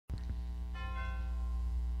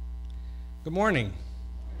Good morning.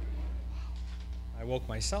 I woke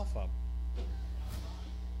myself up.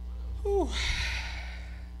 Whew.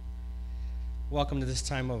 Welcome to this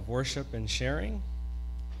time of worship and sharing.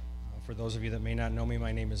 For those of you that may not know me,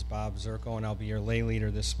 my name is Bob Zirko, and I'll be your lay leader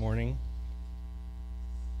this morning.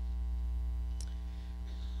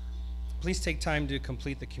 Please take time to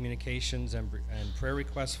complete the communications and prayer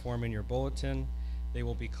request form in your bulletin. They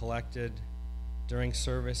will be collected during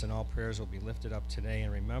service, and all prayers will be lifted up today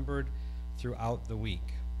and remembered throughout the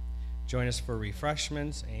week. Join us for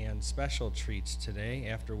refreshments and special treats today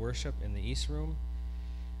after worship in the East Room.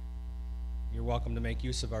 You're welcome to make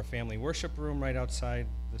use of our family worship room right outside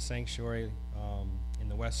the sanctuary in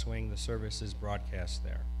the West Wing. The service is broadcast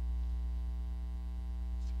there.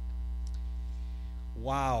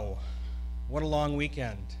 Wow, what a long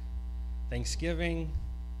weekend. Thanksgiving,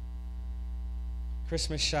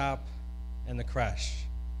 Christmas shop, and the creche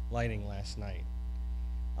lighting last night.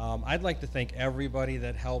 I'd like to thank everybody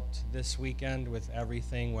that helped this weekend with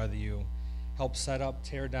everything, whether you helped set up,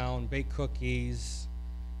 tear down, bake cookies,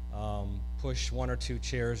 push one or two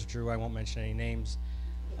chairs. Drew, I won't mention any names.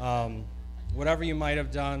 Whatever you might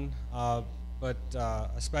have done, but a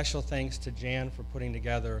special thanks to Jan for putting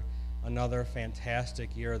together another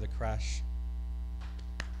fantastic year of the creche.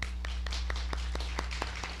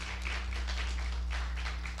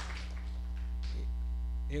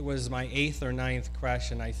 It was my 8th or 9th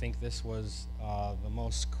creche, and I think this was the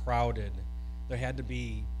most crowded. There had to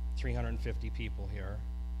be 350 people here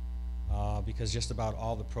because just about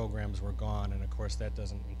all the programs were gone, and of course that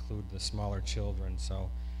doesn't include the smaller children. So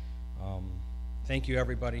thank you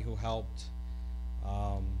everybody who helped.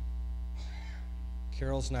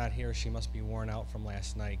 Carol's not here. She must be worn out from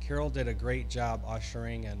last night. Carol did a great job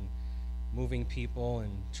ushering and moving people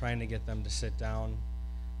and trying to get them to sit down.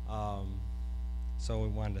 So we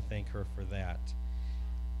wanted to thank her for that.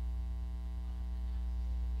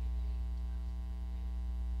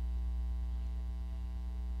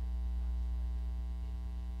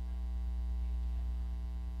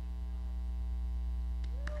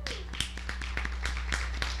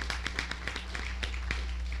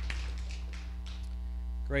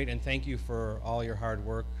 Great, and thank you for all your hard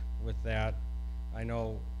work with that. I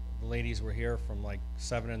know the ladies were here from like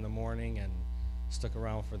 7 in the morning and stuck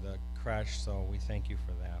around for the creche, so we thank you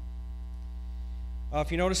for that.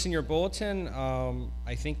 If you notice in your bulletin,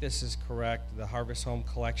 I think this is correct. The Harvest Home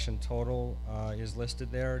Collection total is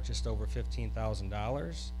listed there, just over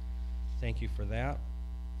 $15,000. Thank you for that.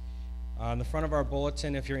 On the front of our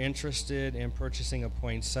bulletin, if you're interested in purchasing a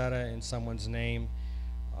poinsettia in someone's name,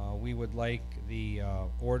 we would like the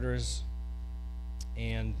orders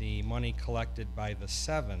and the money collected by the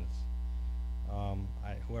 7th.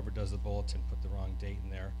 Whoever does the bulletin put the wrong date in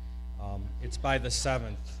there. It's by the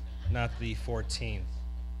 7th, not the 14th,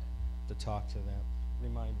 to talk to them.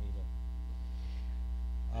 Remind me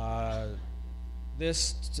to.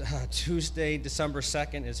 This Tuesday, December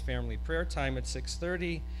 2nd, is family prayer time at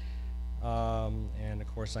 6:30. And,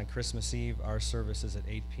 of course, on Christmas Eve, our service is at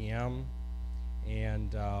 8 p.m.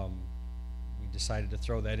 And we decided to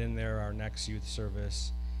throw that in there. Our next youth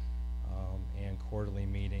service and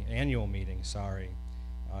annual meeting,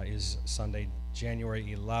 is Sunday,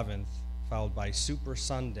 January 11th, followed by Super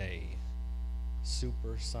Sunday.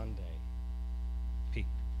 Super Sunday.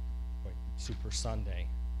 Super Sunday.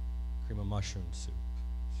 Cream of mushroom soup.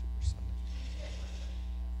 Super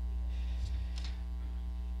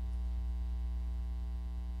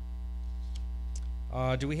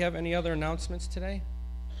Sunday. Do we have any other announcements today?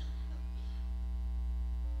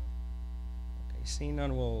 Okay, seeing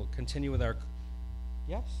none, we'll continue with our...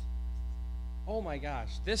 Yes? Oh my gosh,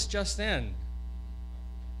 this just in.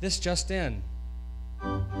 This just in.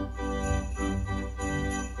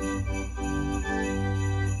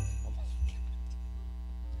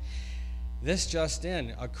 This just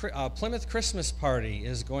in. A Plymouth Christmas party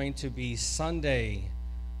is going to be Sunday,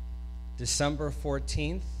 December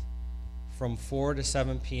 14th from 4 to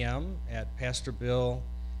 7 p.m. at Pastor Bill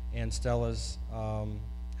and Stella's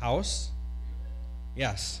house.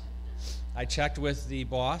 Yes. I checked with the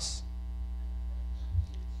boss,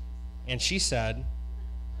 and she said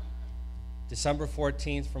December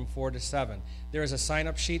 14th from 4 to 7. There is a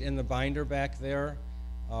sign-up sheet in the binder back there.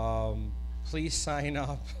 Please sign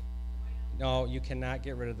up. No, you cannot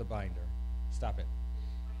get rid of the binder. Stop it.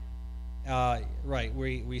 Right,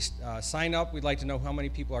 we sign up. We'd like to know how many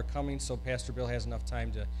people are coming so Pastor Bill has enough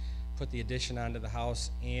time to put the addition onto the house.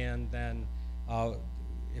 And then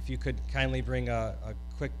if you could kindly bring a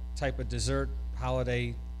quick type of dessert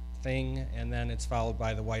holiday thing, and then it's followed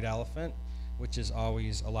by the white elephant, which is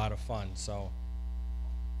always a lot of fun. So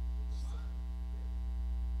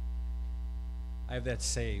I have that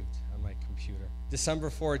saved on my computer. December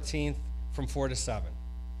 14th from 4 to 7.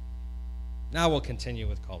 Now we'll continue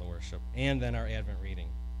with call to worship and then our Advent reading.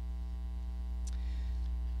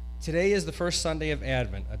 Today is the first Sunday of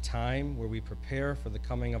Advent, a time where we prepare for the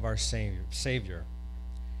coming of our Savior.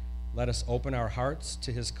 Let us open our hearts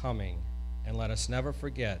to his coming, and let us never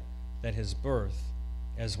forget that his birth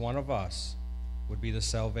as one of us would be the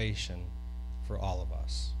salvation for all of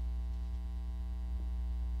us.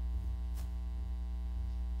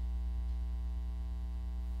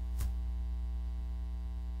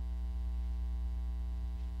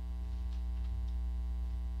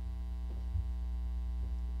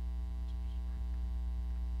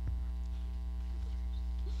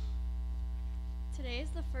 Today is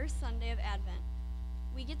the first Sunday of Advent.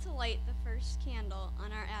 We get to light the first candle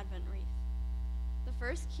on our Advent wreath. The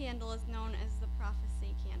first candle is known as the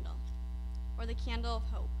prophecy candle, or the candle of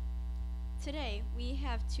hope. Today, we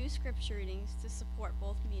have 2 scripture readings to support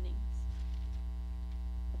both meetings.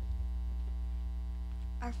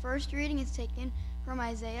 Our first reading is taken from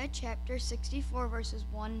Isaiah chapter 64, verses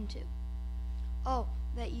 1 and 2. Oh,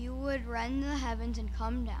 that you would rend the heavens and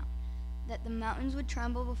come down, that the mountains would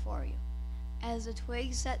tremble before you. As the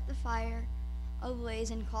twigs set the fire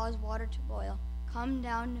ablaze and cause water to boil, come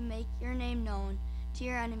down to make your name known to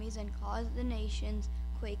your enemies and cause the nations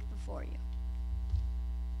quake before you.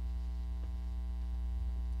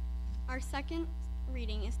 Our second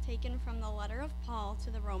reading is taken from the letter of Paul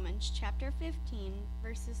to the Romans, chapter 15,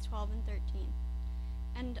 verses 12 and 13.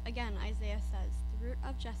 And again, Isaiah says, "The root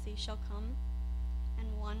of Jesse shall come,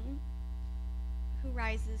 and one who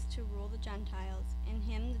rises to rule the Gentiles. In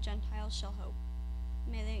him the Gentiles shall hope.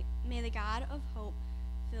 May the God of hope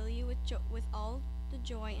fill you with all the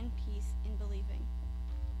joy and peace in believing."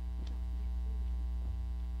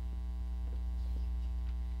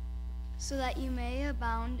 So that you may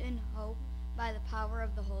abound in hope by the power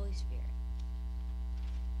of the Holy Spirit.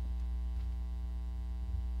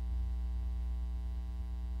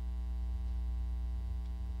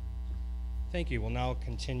 Thank you. We'll now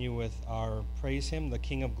continue with our praise hymn, the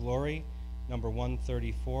King of Glory, number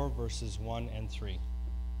 134, verses 1 and 3.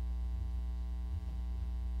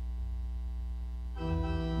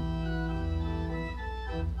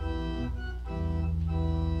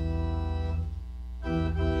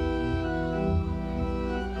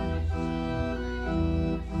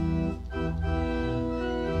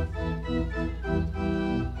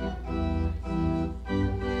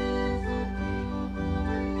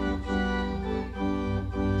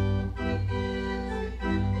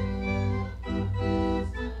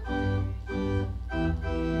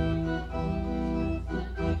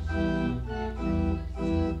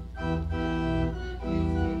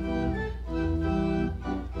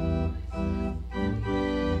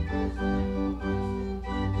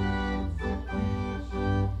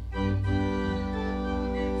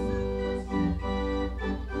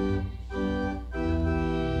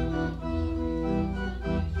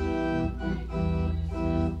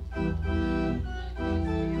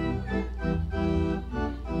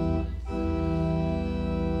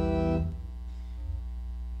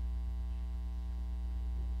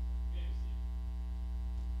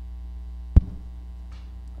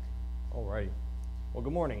 Well,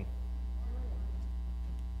 good morning.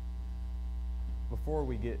 Before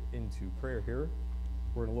we get into prayer here,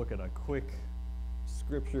 we're going to look at a quick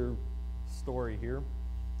scripture story here.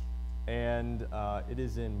 And it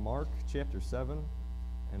is in Mark chapter 7,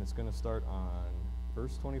 and it's going to start on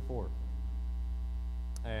verse 24.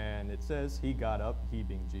 And it says, "He got up," he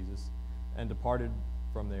being Jesus, "and departed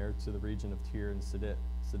from there to the region of Tyre and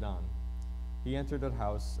Sidon. He entered a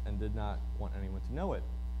house and did not want anyone to know it.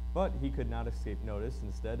 But he could not escape notice.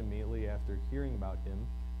 Instead, immediately after hearing about him,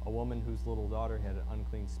 a woman whose little daughter had an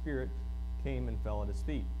unclean spirit came and fell at his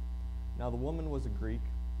feet. Now the woman was a Greek,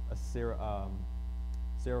 a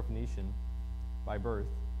Syrophoenician by birth,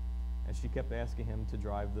 and she kept asking him to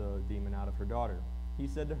drive the demon out of her daughter. He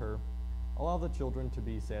said to her, "Allow the children to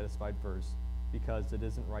be satisfied first, because it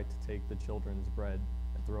isn't right to take the children's bread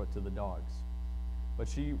and throw it to the dogs." But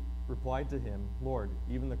she replied to him, "Lord,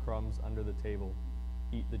 even the crumbs under the table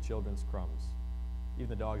eat the children's crumbs. Even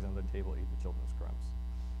the dogs under the table eat the children's crumbs."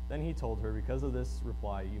 Then he told her, "Because of this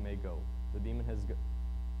reply, you may go. The demon has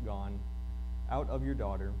gone out of your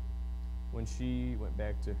daughter." When she went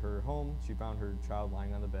back to her home, she found her child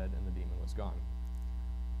lying on the bed, and the demon was gone.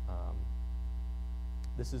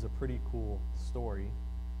 This is a pretty cool story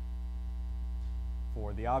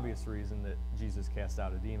for the obvious reason that Jesus cast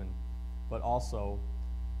out a demon, but also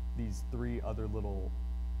these 3 other little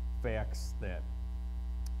facts that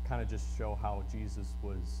kind of just show how Jesus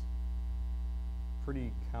was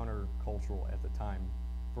pretty countercultural at the time.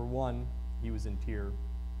 For one, he was in Tyre,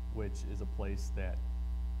 which is a place that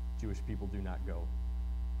Jewish people do not go.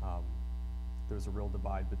 There's a real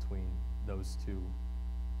divide between those two,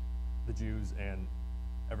 the Jews and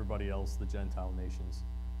everybody else, the Gentile nations.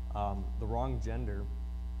 The wrong gender,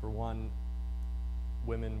 for one,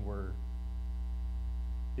 women were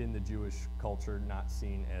in the Jewish culture not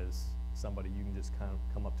seen as somebody you can just kind of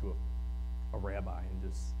come up to a rabbi and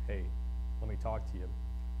just, hey, let me talk to you.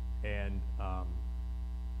 And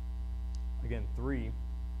again, 3,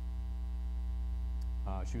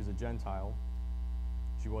 she was a Gentile.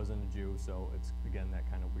 She wasn't a Jew, so it's, again, that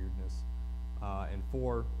kind of weirdness. And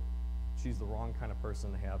 4, she's the wrong kind of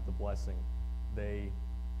person to have the blessing.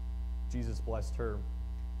 Jesus blessed her.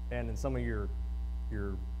 And in some of your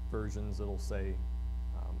versions, it'll say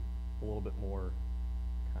a little bit more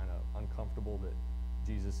kind of uncomfortable that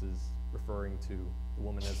Jesus is referring to the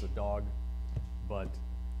woman as a dog, but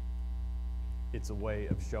it's a way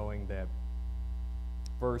of showing that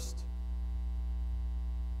first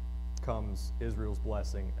comes Israel's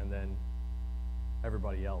blessing and then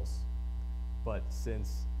everybody else. But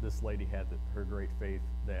since this lady had her great faith,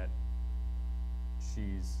 that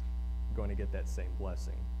she's going to get that same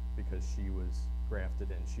blessing because she was grafted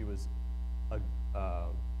in. She was a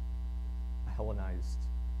Hellenized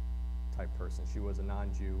type person. She was a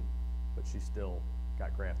non-Jew, but she still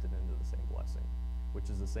got grafted into the same blessing, which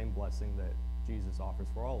is the same blessing that Jesus offers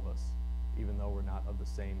for all of us. Even though we're not of the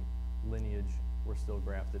same lineage, we're still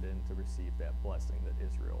grafted in to receive that blessing that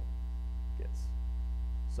Israel gets.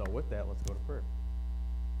 So with that, let's go to prayer.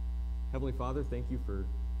 Heavenly Father, thank you for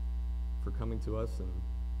coming to us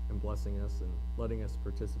and blessing us and letting us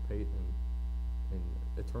participate in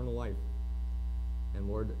eternal life. And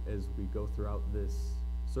Lord, as we go throughout this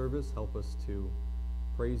service, help us to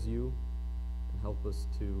praise you and help us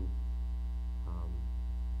to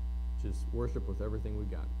just worship with everything we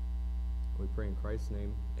got. We pray in Christ's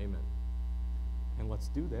name, amen. And let's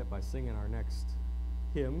do that by singing our next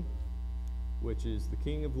hymn, which is The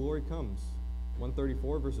King of Glory Comes,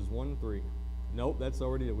 134 verses 1 and 3. Nope,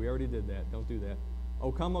 we already did that. Don't do that.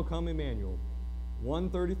 O come, Emmanuel,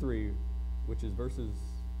 133, which is verses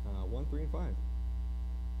 1, 3, and 5.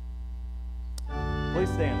 Please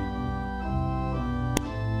stand.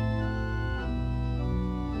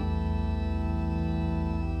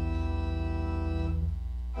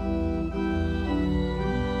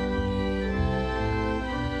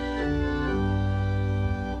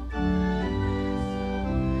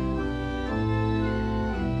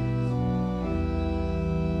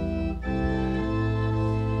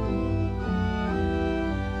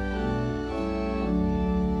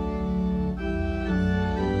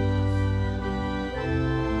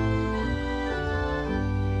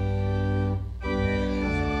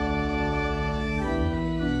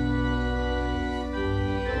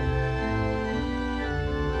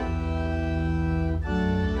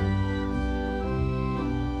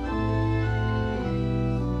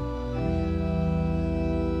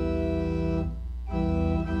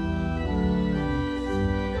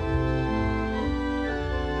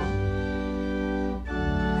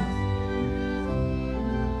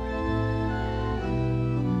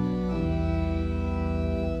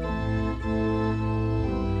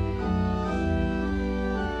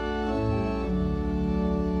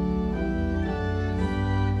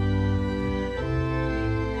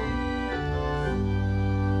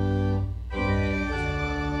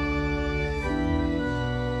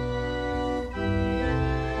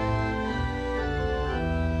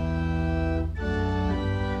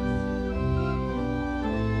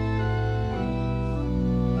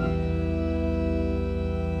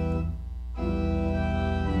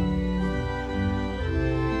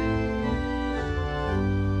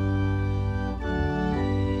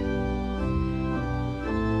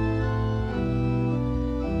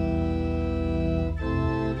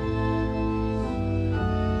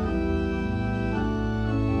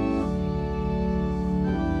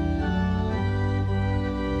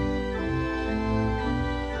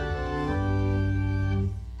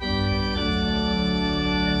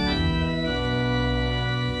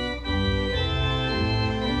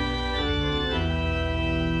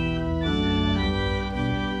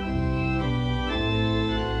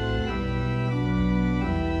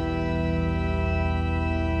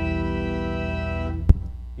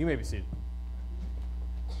 You may be seated.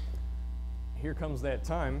 Here comes that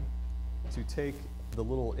time to take the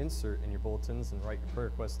little insert in your bulletins and write your prayer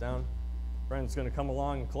requests down. Brandon's going to come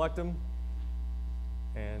along and collect them,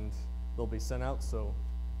 and they'll be sent out so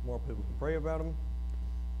more people can pray about them.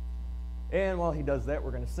 And while he does that, we're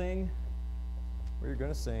going to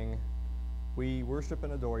sing We Worship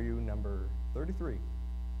and Adore You, number 33.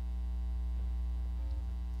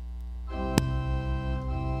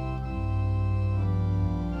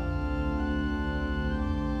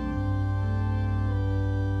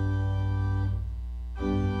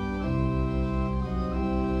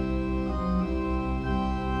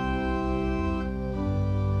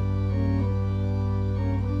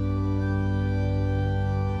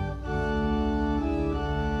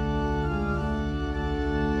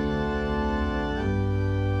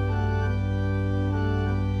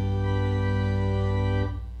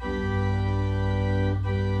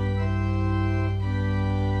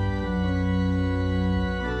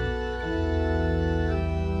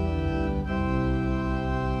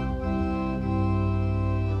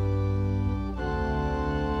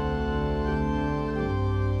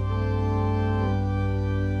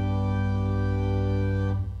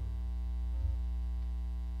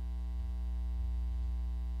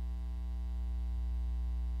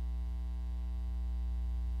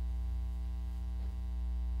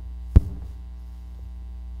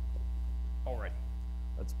 Alrighty,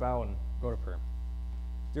 let's bow and go to prayer.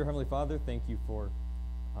 Dear Heavenly Father, thank you for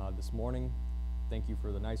this morning. Thank you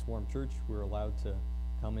for the nice warm church we're allowed to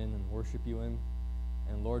come in and worship you in.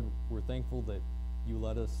 And Lord, we're thankful that you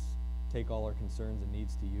let us take all our concerns and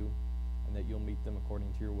needs to you, and that you'll meet them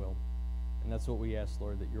according to your will. And that's what we ask,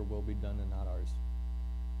 Lord, that your will be done and not ours.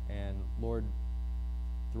 And Lord,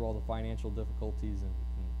 through all the financial difficulties and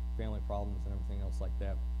family problems and everything else like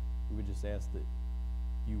that, we would just ask that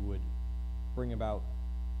you would bring about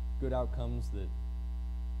good outcomes that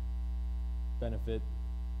benefit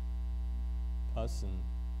us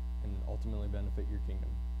and ultimately benefit your kingdom.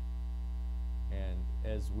 And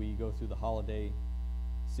as we go through the holiday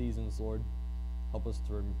seasons, Lord, help us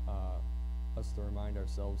to remind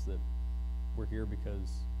ourselves that we're here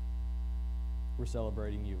because we're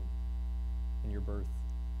celebrating you and your birth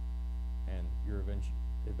and your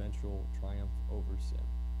eventual triumph over sin.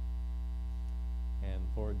 And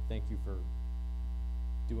Lord, thank you for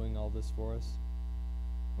doing all this for us.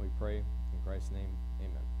 We pray in Christ's name,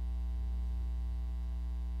 amen.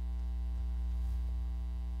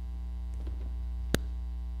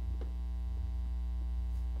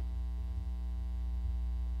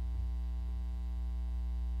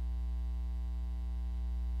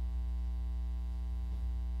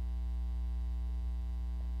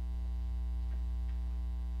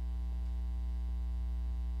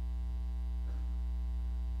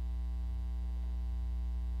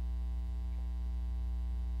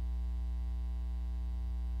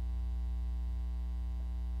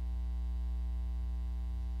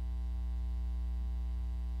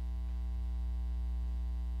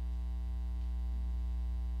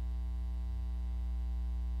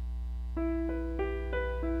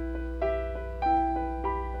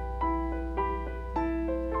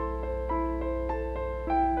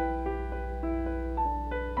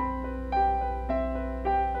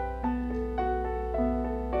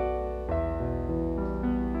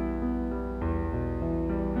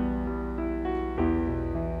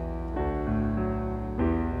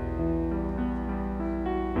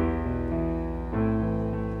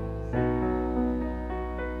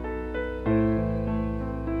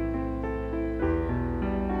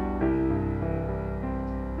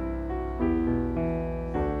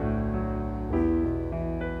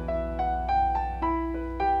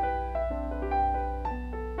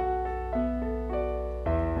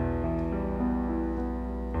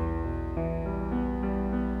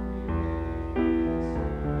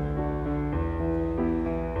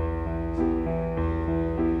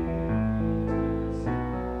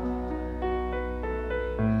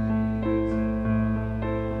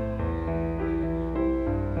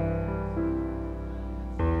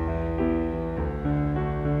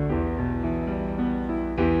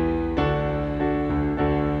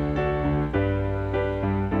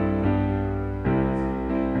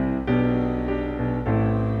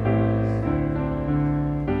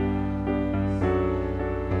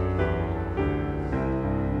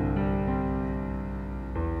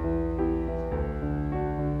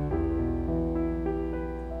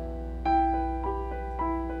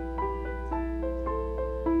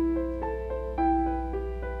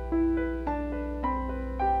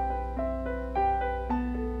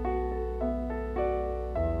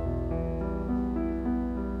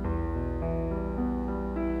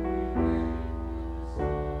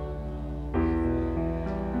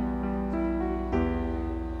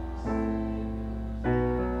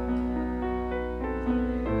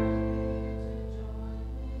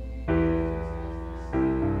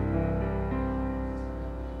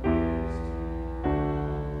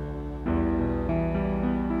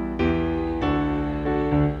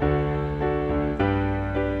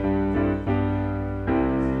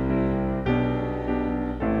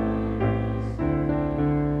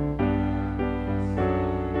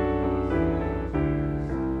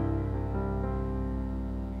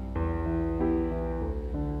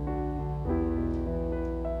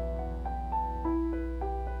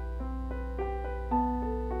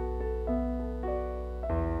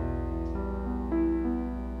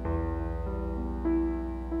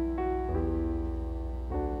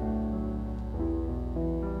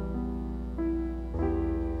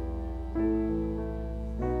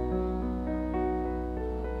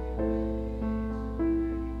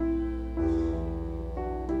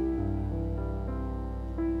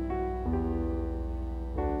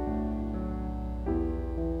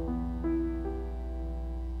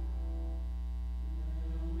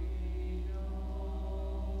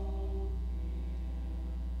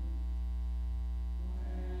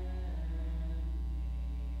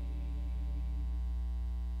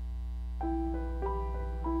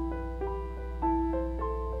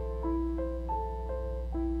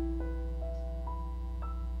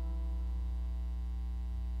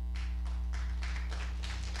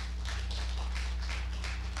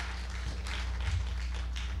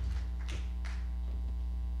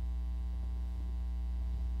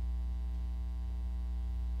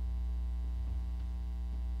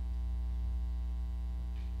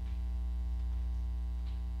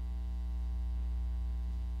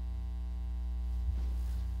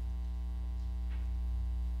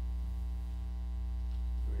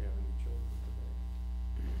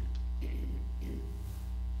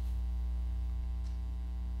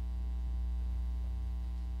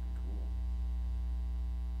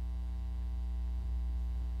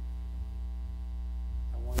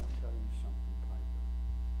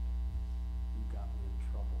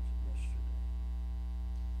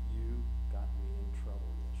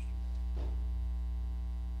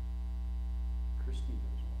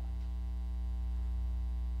 knows why.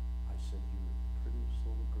 I said, "You're the prettiest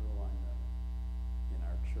little girl I know in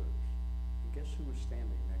our church." And guess who was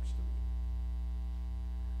standing next to me?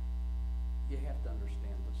 You have to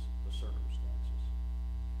understand the circumstances.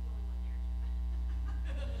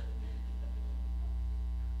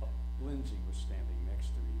 Lindsay was standing next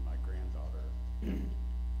to me, my granddaughter, and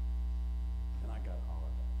I got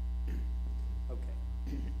hollered at. Okay.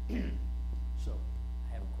 So,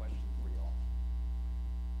 I have a question for y'all.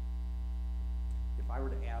 If I were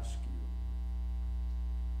to ask you,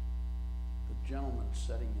 the gentleman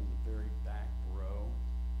sitting in the very back row,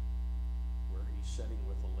 where he's sitting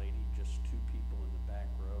with a lady, just two people in the back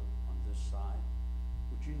row on this side,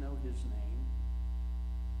 would you know his name?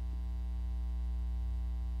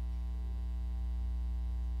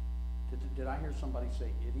 Did I hear somebody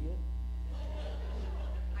say idiot?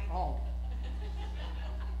 Oh.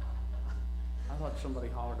 I thought somebody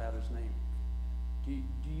hollered out his name. Do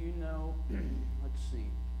you know, let's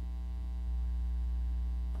see.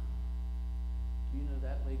 Do you know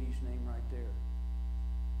that lady's name right there?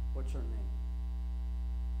 What's her name?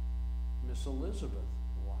 Miss Elizabeth.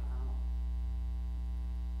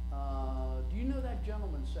 Wow. Do you know that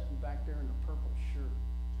gentleman sitting back there in the purple shirt?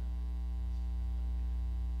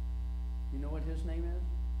 You know what his name is?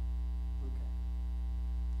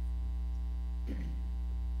 Okay.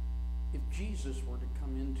 If Jesus were to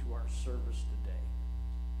come into our service today,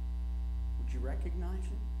 would you recognize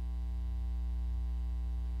him?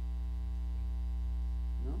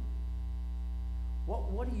 No?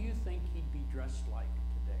 What do you think he'd be dressed like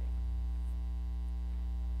today?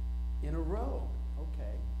 In a robe.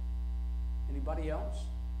 Okay. Anybody else?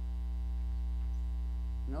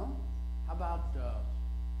 No? How about,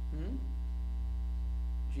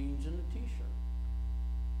 jeans and a t-shirt?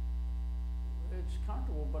 It's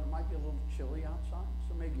comfortable, but it might be a little chilly outside,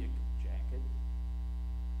 so maybe a jacket.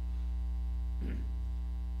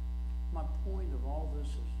 My point of all this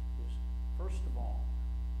is, first of all,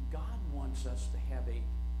 God wants us to have a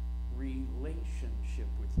relationship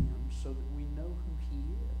with him so that we know who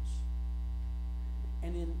he is.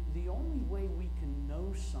 And in the only way we can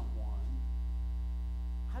know someone,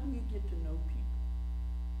 how do you get to know people?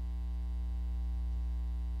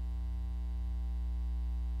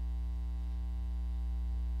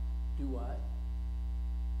 Do what?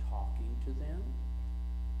 Talking to them.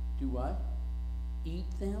 Do what? Eat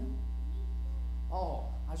them. Oh,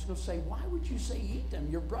 I was going to say, why would you say eat them?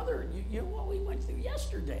 Your brother, you what we went through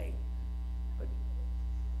yesterday. But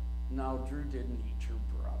no, Drew didn't eat your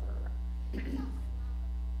brother.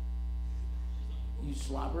 You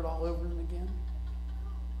slobbered all over him again?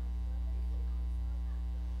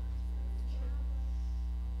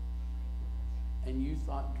 And you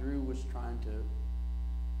thought Drew was trying to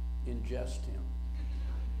ingest him.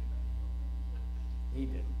 He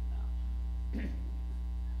didn't. No.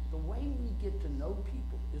 The way we get to know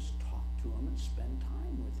people is talk to them and spend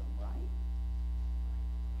time with them, right?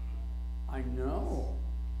 I know.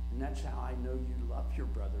 And that's how I know you love your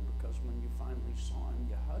brother, because when you finally saw him,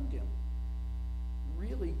 you hugged him.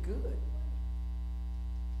 Really good.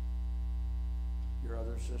 Your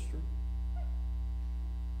other sister? Oh,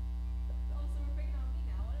 so we're picking on me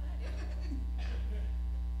now. What did I do?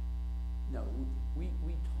 No, we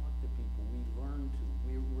talk to people. We learn to.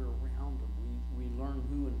 We're around them. We learn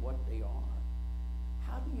who and what they are.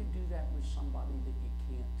 How do you do that with somebody that you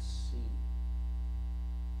can't see?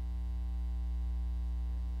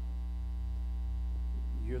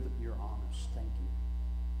 You're honest. Thank you.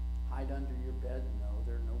 Hide under your bed? No,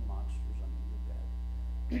 there are no monsters under your bed.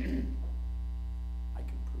 I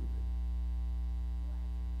can prove it.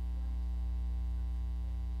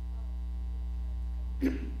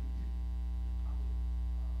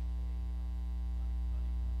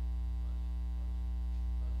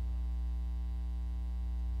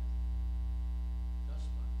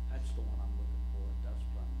 That's the one I'm looking for, a dust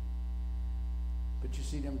bunny. But you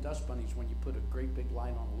see them dust bunnies, when you put a great big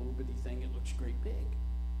light on a little bitty thing, it looks great big.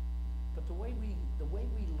 But the way we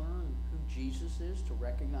learn who Jesus is, to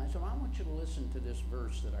recognize him, I want you to listen to this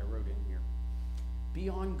verse that I wrote in here. Be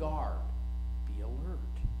on guard, be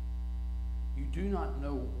alert. You do not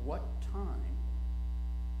know what time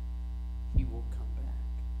he will come back.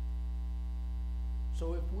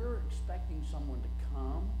 So if we're expecting someone to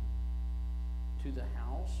come to the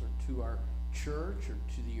house or to our church or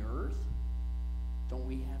to the earth, don't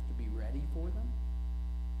we have to be ready for them?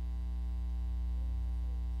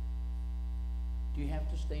 Do you have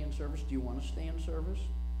to stay in service? Do you want to stay in service?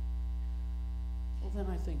 Well, then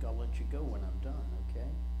I think I'll let you go when I'm done, okay?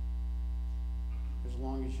 As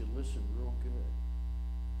long as you listen real good.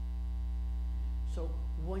 So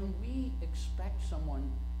when we expect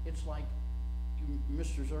someone, it's like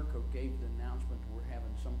Mr. Zerko gave the announcement that we're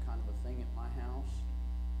having some kind of a thing at my house,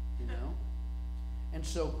 you know? And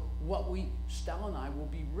so Stella and I will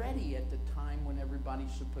be ready at the time when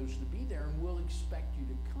everybody's supposed to be there, and we'll expect you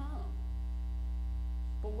to come.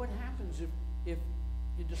 But what happens if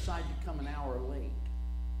you decide to come an hour late?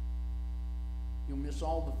 You'll miss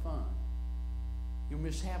all the fun. You'll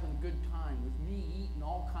miss having a good time with me eating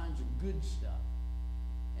all kinds of good stuff.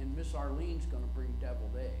 And Miss Arlene's going to bring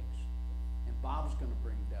deviled eggs. And Bob's going to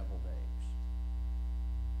bring deviled eggs.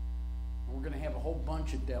 And we're going to have a whole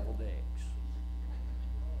bunch of deviled eggs.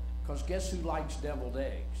 Because guess who likes deviled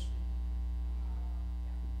eggs?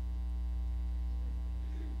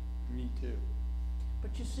 Me too.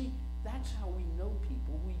 But you see, that's how we know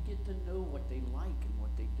people. We get to know what they like and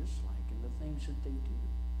what they dislike and the things that they do.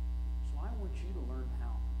 So I want you to learn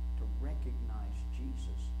how to recognize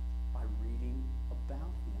Jesus by reading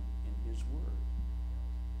about him in his word.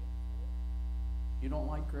 You don't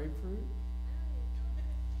like grapefruit?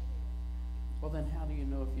 Well, then how do you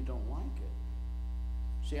know if you don't like it?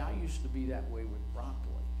 See, I used to be that way with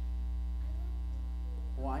broccoli.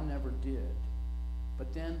 Well, I never did.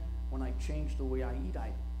 But then when I changed the way I eat,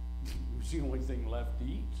 it was the only thing left to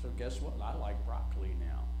eat. So guess what? I like broccoli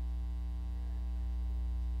now.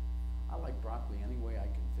 I like broccoli any way I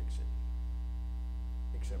can fix it,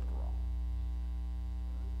 except raw.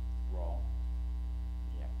 Raw.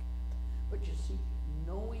 Yuck. But you see,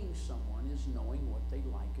 knowing someone is knowing what they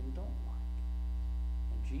like and don't like.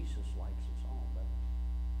 And Jesus likes us all better.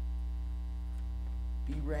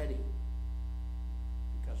 Be ready,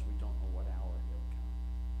 because we don't know what hour he'll come.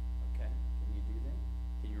 Okay? Can you do that?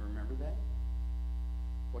 Can you remember that?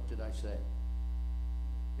 What did I say?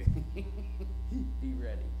 Be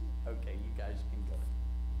ready. Okay, you guys can go.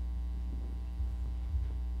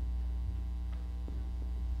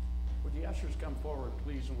 Would the ushers come forward,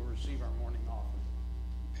 please, and we'll receive our morning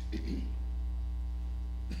offering.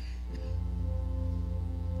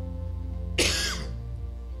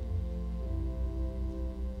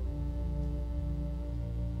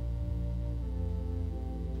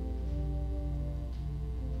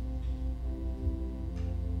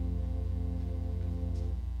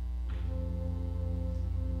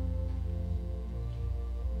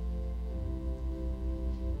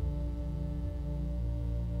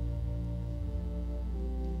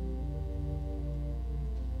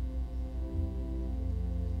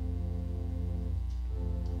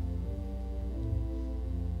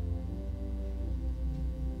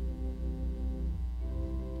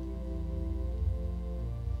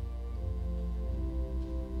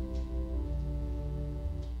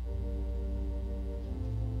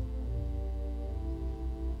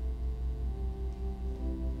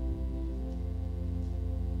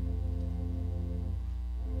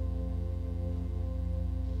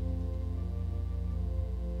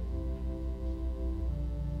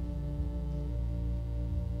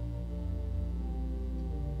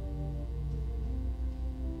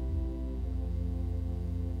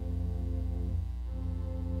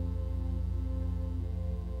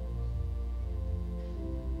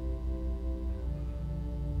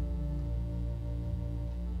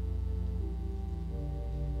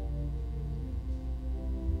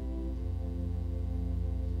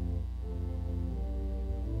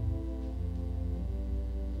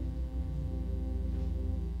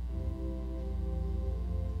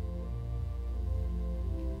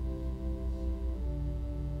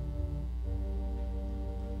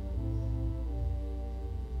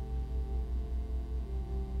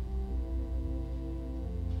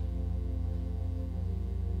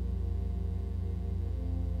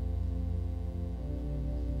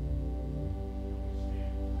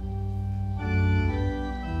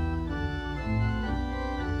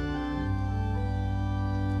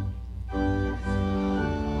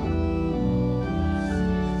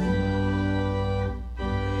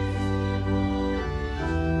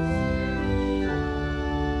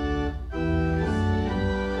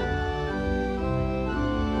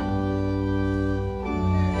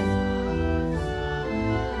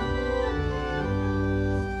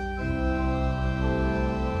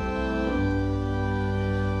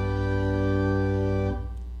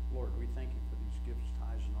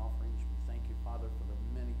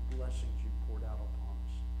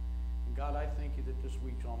 God, I thank you that this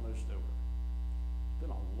week's almost over. It's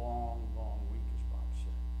been a long, long week, as Bob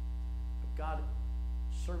said. But God,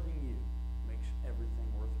 serving you makes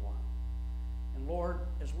everything worthwhile. And Lord,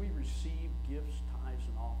 as we receive gifts, tithes,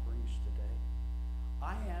 and offerings today,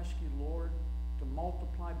 I ask you, Lord, to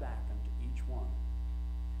multiply back unto each one.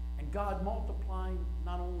 And God, multiply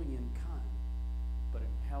not only in kind, but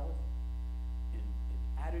in health, in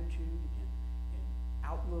attitude, in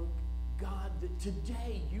outlook. God, that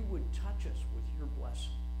today you would touch us with your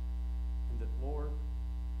blessing. And that, Lord,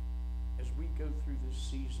 as we go through this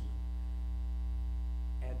season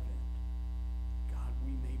of Advent, God,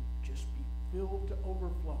 we may just be filled to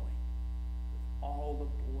overflowing with all the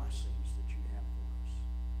blessings that you have for us.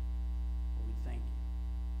 Lord, we thank you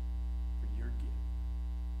for your gift.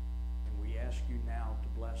 And we ask you now to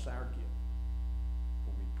bless our gift.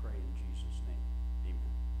 For we pray in Jesus' name.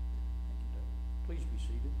 Amen. Thank you, Doug. Please be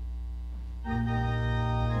seated.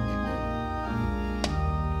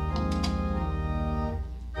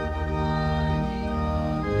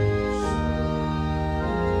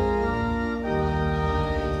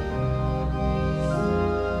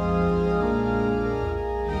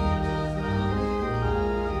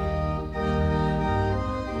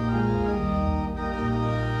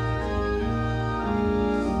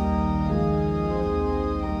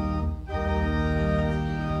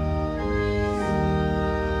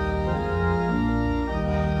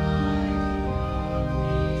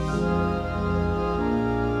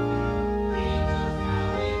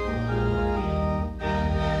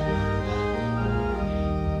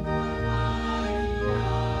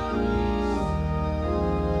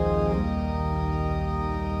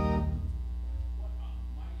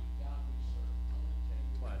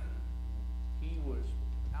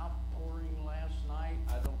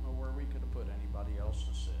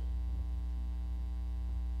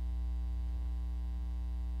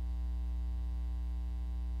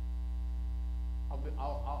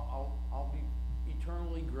 I'll be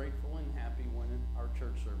eternally grateful and happy when our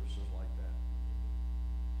church service is like that.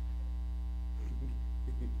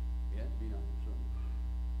 Yeah, be nice.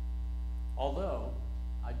 Although,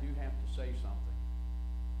 I do have to say something.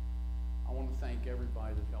 I want to thank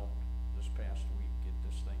everybody that helped this past week get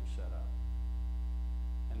this thing set up.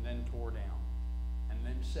 And then tore down. And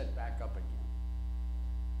then set back up again.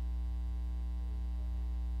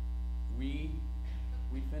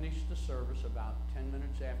 We finished the service about 10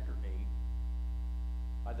 minutes after 8.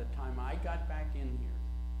 By the time I got back in here,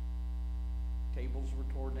 tables were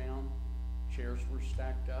tore down, chairs were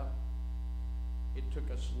stacked up. It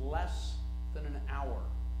took us less than an hour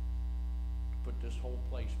to put this whole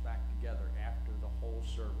place back together after the whole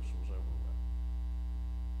service was over with.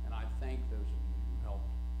 And I thank those of you who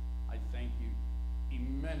helped. I thank you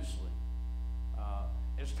immensely.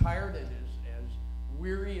 As tired and as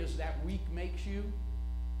weary as that week makes you,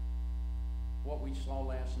 what we saw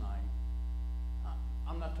last night,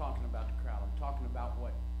 I'm not talking about the crowd. I'm talking about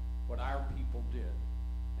what our people did,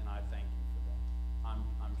 and I thank you for that.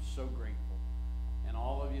 I'm so grateful, and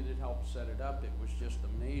all of you that helped set it up, it was just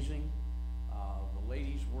amazing. The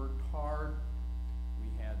ladies worked hard.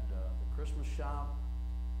 We had the Christmas shop,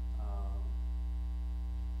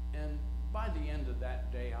 and by the end of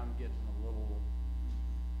that day, I'm getting a little.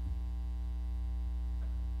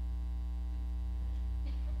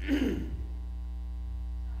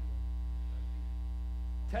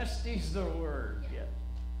 Testy's the word, yes.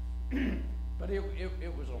 But it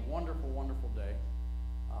was a wonderful, wonderful day.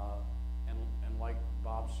 And like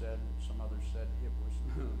Bob said, and some others said, it was,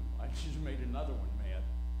 I just made another one mad.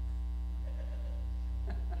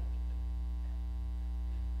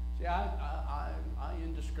 See, I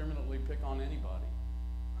indiscriminately pick on anybody.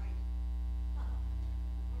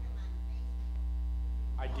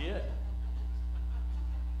 I did.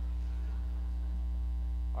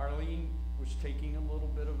 Arlene was taking a little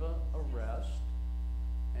bit of a rest,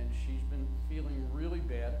 and she's been feeling really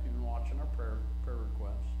bad. We've been watching our prayer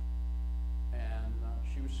requests, and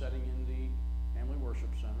she was sitting in the Family Worship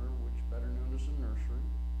Center, which better known as the nursery,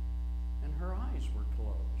 and her eyes were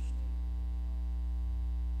closed.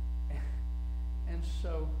 And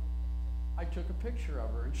so I took a picture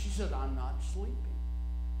of her, and she said, "I'm not sleeping."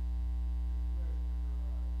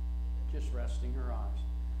 Just resting her eyes.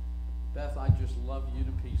 Beth, I just love you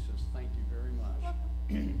to pieces. Thank you very much.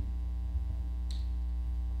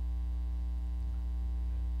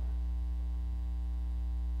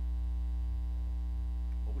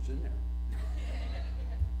 What was in there?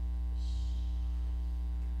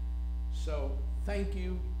 So, thank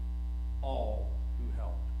you all who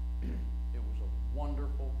helped. It was a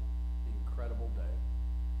wonderful, incredible day.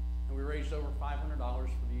 And we raised over $500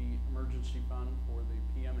 for the emergency fund for the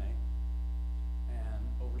PMA. And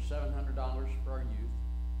over $700 for our youth,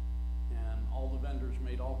 and all the vendors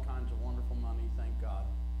made all kinds of wonderful money, thank God,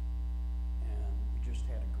 and we just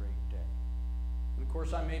had a great day. And of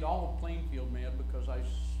course I made all of Plainfield mad because I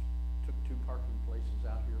took 2 parking places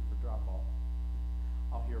out here for drop-off.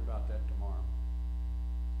 I'll hear about that tomorrow.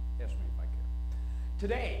 Ask me if I care.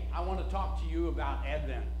 Today, I want to talk to you about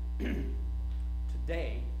Advent.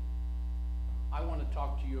 Today, I want to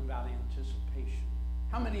talk to you about anticipation.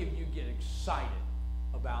 How many of you get excited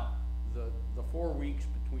about the 4 weeks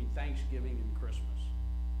between Thanksgiving and Christmas?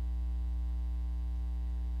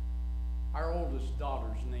 Our oldest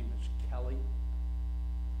daughter's name is Kelly.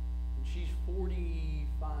 And she's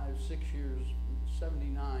 45, 6 years,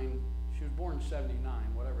 79. She was born in 79,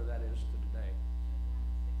 whatever that is to today.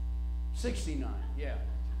 69, yeah.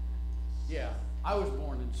 Yeah, I was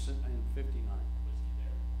born in 59.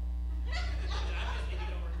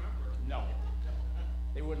 No,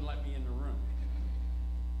 they wouldn't let me in the room.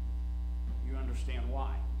 You understand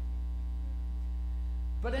why.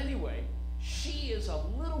 But anyway, she is a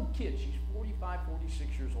little kid. She's 45,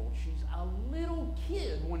 46 years old. She's a little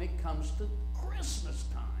kid when it comes to Christmas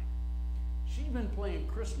time. She's been playing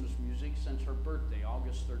Christmas music since her birthday,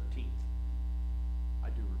 August 13th. I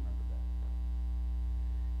do remember that.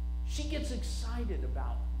 She gets excited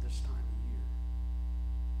about this time of year.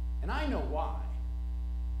 And I know why.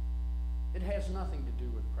 It has nothing to do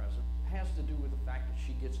with presents. It has to do with the fact that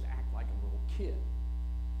she gets to act like a little kid.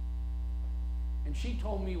 And she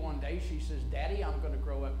told me one day, she says, Daddy, I'm going to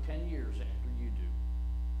grow up 10 years after you do.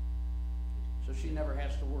 So she never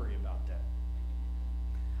has to worry about that.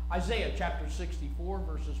 Isaiah chapter 64,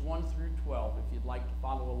 verses 1 through 12, if you'd like to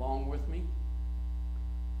follow along with me.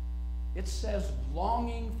 It says,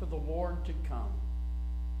 longing for the Lord to come.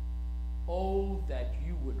 Oh, that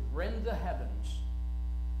you would rend the heavens,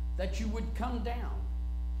 that you would come down,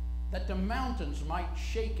 that the mountains might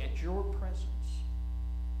shake at your presence.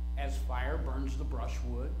 As fire burns the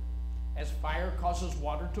brushwood, as fire causes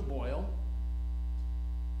water to boil,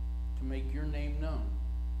 to make your name known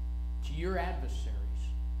to your adversaries,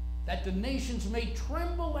 that the nations may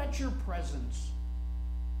tremble at your presence.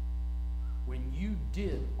 When you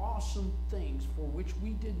did awesome things for which we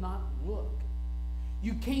did not look,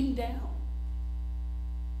 you came down.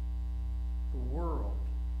 The world,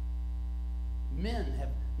 men have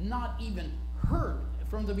not even heard,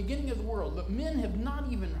 from the beginning of the world, but men have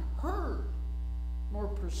not even heard, nor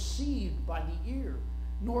perceived by the ear,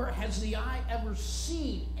 nor has the eye ever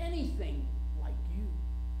seen anything like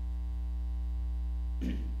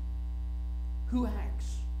you. Who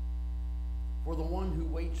acts for the one who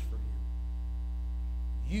waits for him?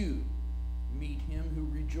 You meet him who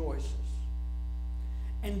rejoices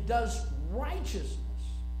and does righteousness,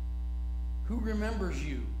 who remembers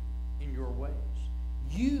you in your ways.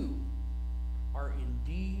 You are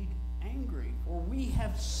indeed angry, for we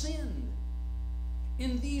have sinned.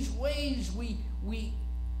 In these ways we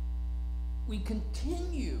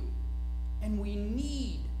continue, and we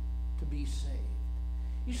need to be saved.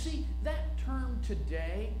 You see, that term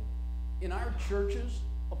today in our churches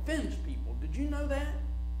offends people. Did you know that?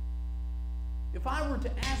 If I were to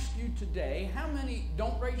ask you today, how many,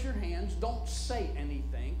 don't raise your hands, don't say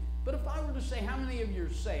anything, but if I were to say how many of you are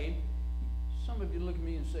saved, some of you look at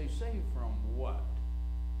me and say, saved from what?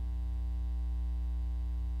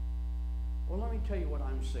 Well, let me tell you what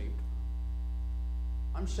I'm saved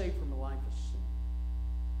from. I'm saved from a life of sin.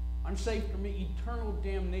 I'm saved from eternal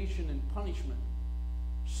damnation and punishment,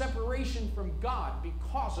 separation from God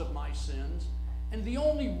because of my sins. And the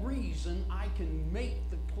only reason I can make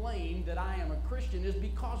the claim that I am a Christian is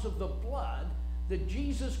because of the blood that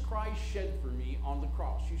Jesus Christ shed for me on the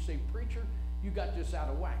cross. You say, preacher, you got this out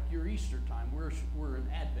of whack. You're Easter time. We're in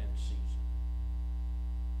Advent season.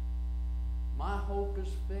 My hope is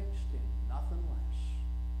fixed in nothing less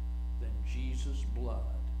than Jesus' blood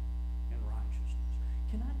and righteousness.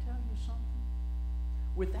 Can I tell you something?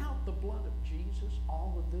 Without the blood of Jesus,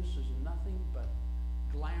 all of this is nothing but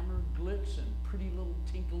glamour, glitz, and pretty little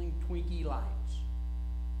tinkling twinkie lights.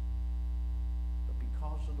 But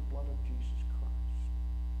because of the blood of Jesus Christ,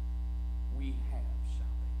 we have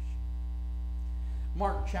salvation.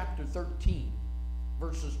 Mark chapter 13,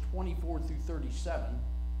 verses 24 through 37.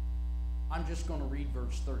 I'm just going to read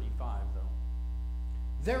verse 35, though.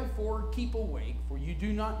 Therefore, keep awake, for you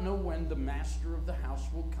do not know when the master of the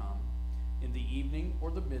house will come, in the evening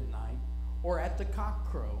or the midnight, or at the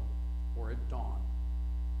cockcrow, or at dawn.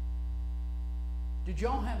 Did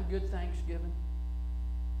y'all have a good Thanksgiving?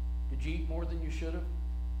 Did you eat more than you should have?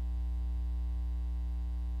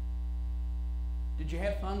 Did you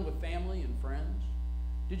have fun with family and friends?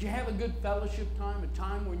 Did you have a good fellowship time, a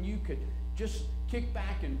time when you could just kick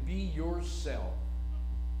back and be yourself?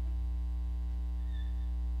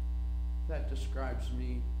 That describes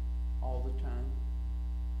me all the time,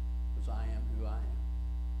 because I am who I am.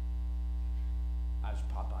 I was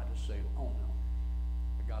Popeye to say, oh no,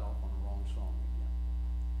 I got off on the wrong song again.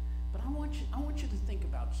 But I want you to think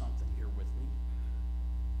about something here with me.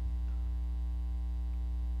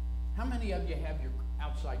 How many of you have your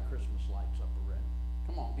outside Christmas lights up already?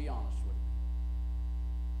 Come on, be honest with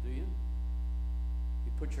me. Do you?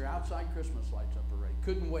 You put your outside Christmas lights up already.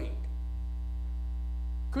 Couldn't wait.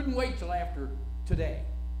 Couldn't wait till after today.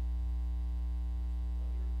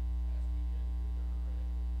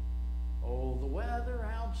 Oh, the weather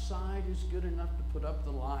outside is good enough to put up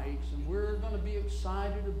the lights, and we're going to be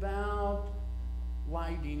excited about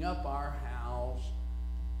lighting up our house.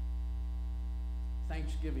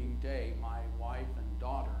 Thanksgiving Day, my wife and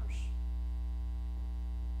daughters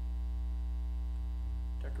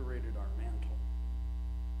decorated our mantle.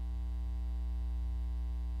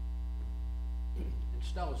 And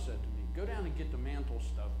Stella said to me, "Go down and get the mantle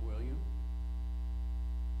stuff, will you?"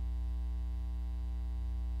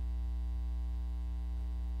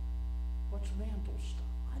 What's mantle stuff?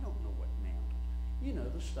 I don't know what mantle. You know,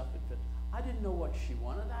 the stuff that fits. I didn't know what she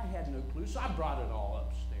wanted. I had no clue, so I brought it all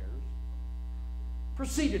upstairs.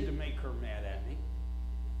 Proceeded to make her mad at me.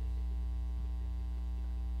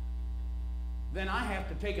 Then I have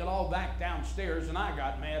to take it all back downstairs, and I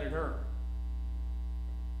got mad at her.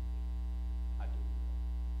 I do.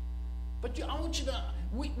 But I want you to,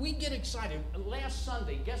 we get excited. Last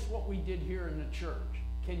Sunday, guess what we did here in the church?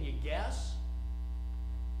 Can you guess?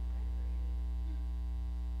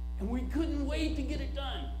 And we couldn't wait to get it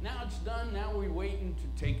done. Now it's done. Now we're waiting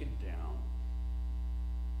to take it down.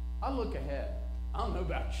 I look ahead. I don't know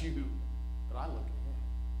about you, but I look ahead.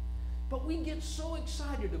 But we get so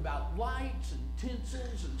excited about lights and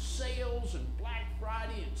tinsels and sales and Black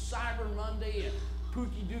Friday and Cyber Monday and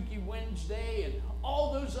Pookie Dookie Wednesday and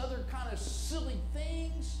all those other kind of silly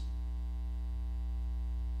things.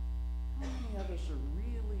 How many of us are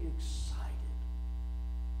really excited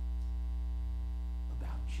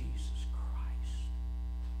about Jesus Christ?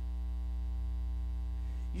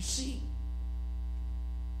 You see,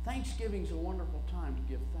 Thanksgiving's a wonderful time to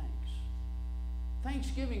give thanks.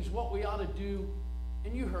 Thanksgiving's what we ought to do,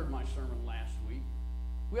 and you heard my sermon last week.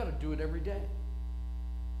 We ought to do it every day.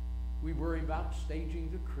 We worry about staging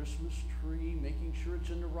the Christmas tree, making sure it's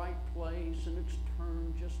in the right place, and it's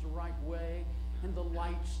turned just the right way, and the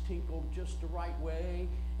lights tinkle just the right way,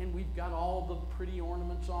 and we've got all the pretty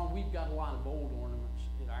ornaments on. We've got a lot of old ornaments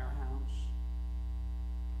at our house.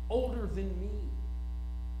 Older than me.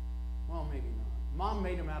 Well, maybe not. Mom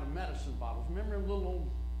made them out of medicine bottles. Remember little old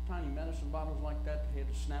tiny medicine bottles like that? They had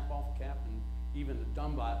a snap-off cap, and even a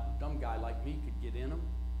dumb guy like me could get in them.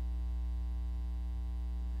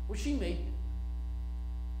 Well, she made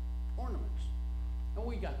ornaments, and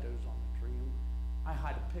we got those on the tree. I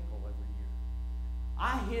hide a pickle every year.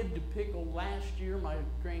 I hid the pickle last year. My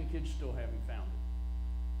grandkids still haven't found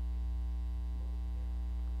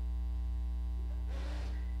it.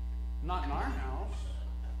 Not in our house.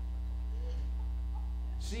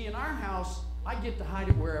 See, in our house, I get to hide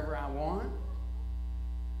it wherever I want.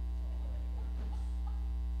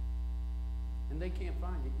 And they can't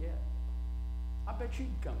find it yet. I bet you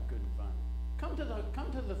can come good and find it. Come to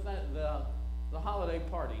the holiday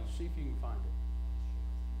party. See if you can find it.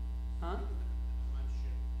 Huh?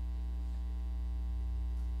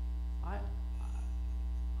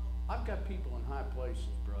 I've got people in high places,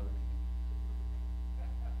 brother.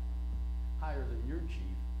 Higher than your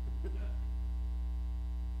chief.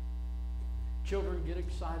 Children get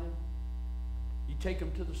excited. You take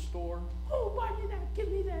them to the store. Oh, buy me that. Give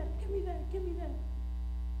me that. Give me that. Give me that.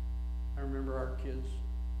 I remember our kids.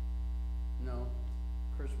 No,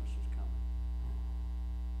 Christmas is coming.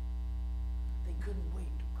 They couldn't wait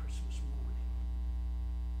till Christmas morning.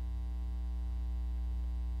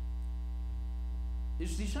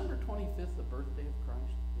 Is December 25th the birthday of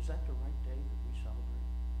Christ? Is that the right day that we celebrate?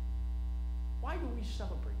 Why do we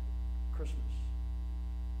celebrate Christmas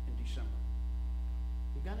in December?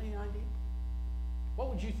 You got any idea? What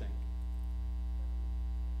would you think?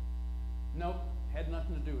 Nope, had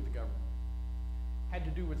nothing to do with the government. Had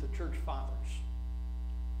to do with the church fathers.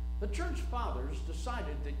 The church fathers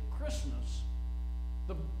decided that Christmas,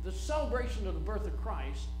 the celebration of the birth of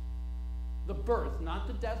Christ, the birth, not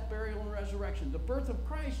the death, burial, and resurrection, the birth of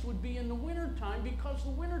Christ would be in the wintertime, because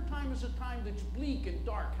the wintertime is a time that's bleak and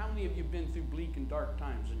dark. How many of you have been through bleak and dark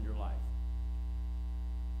times in your life?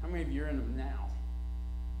 How many of you are in them now?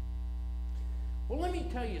 Well, let me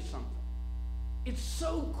tell you something. It's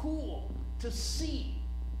so cool to see.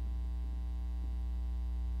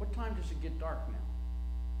 What time does it get dark now?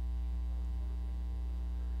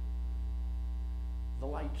 The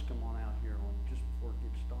lights come on out here just before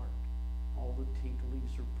it gets dark. All the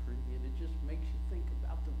tinklies are pretty, and it just makes you think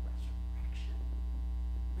about the resurrection.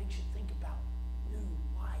 It makes you think about new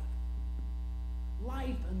life.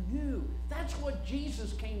 life anew. That's what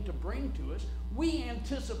Jesus came to bring to us. We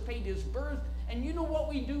anticipate his birth, and you know what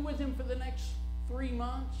we do with him for the next 3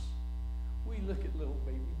 months? We look at little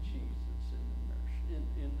baby Jesus in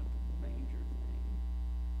the manger thing.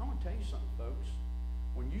 I want to tell you something, folks.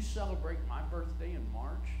 When you celebrate my birthday in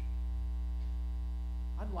March,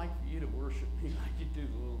 I'd like for you to worship me like you do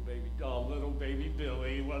the little baby doll, little baby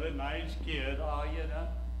Billy. What a nice kid. Oh, you know.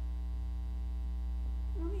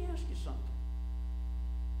 Let me ask you something.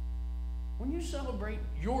 When you celebrate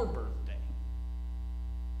your birthday,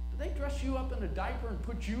 do they dress you up in a diaper and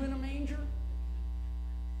put you in a manger?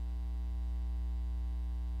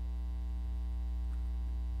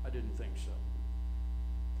 I didn't think so.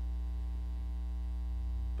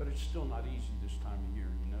 But it's still not easy this time of year,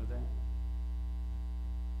 you know that?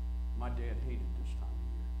 My dad hated this time of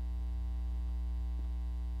year.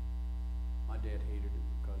 My dad hated it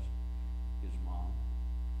because his mom,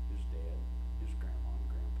 his dad, his grandma and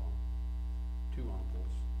grandpa, 2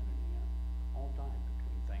 uncles and an aunt all died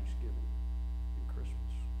between Thanksgiving and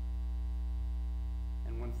Christmas.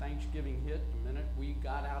 And when Thanksgiving hit, the minute we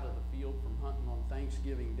got out of the field from hunting on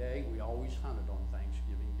Thanksgiving Day, we always hunted on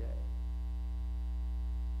Thanksgiving Day.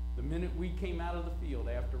 The minute we came out of the field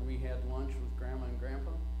after we had lunch with Grandma and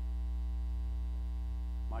Grandpa,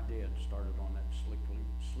 my dad started on that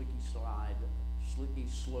slicky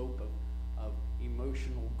slope of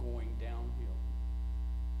emotional going downhill.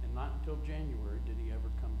 And not until January did he ever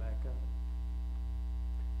come back up.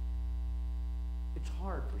 It's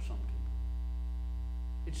hard for some people.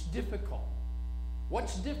 It's difficult.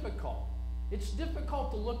 What's difficult? It's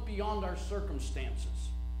difficult to look beyond our circumstances.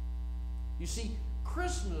 You see,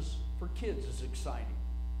 Christmas for kids is exciting.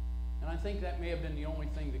 And I think that may have been the only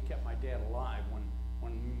thing that kept my dad alive when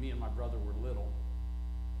me and my brother were little.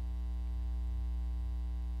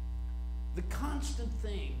 The constant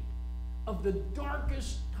thing of the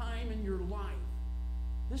darkest time in your life.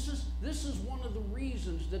 This is one of the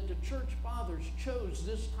reasons that the church fathers chose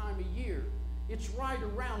this time of year. It's right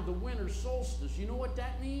around the winter solstice. You know what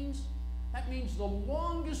that means? That means the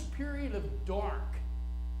longest period of dark.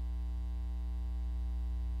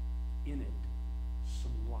 In it,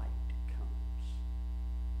 some light comes.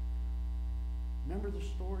 Remember the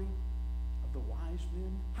story of the wise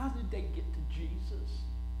men? How did they get to Jesus?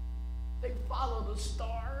 They followed a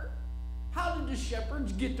star. How did the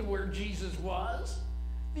shepherds get to where Jesus was?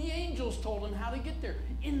 The angels told them how to get there.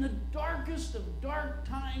 In the darkest of dark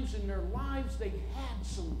times in their lives, they had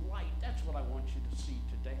some light. That's what I want you to see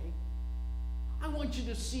today. I want you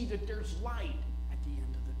to see that there's light at the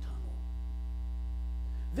end of the tunnel.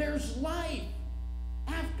 There's life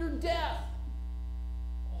after death.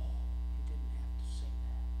 Oh, he didn't have to say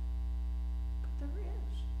that. But there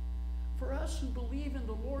is. For us who believe in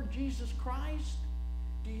the Lord Jesus Christ,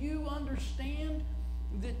 do you understand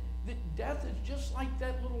that death is just like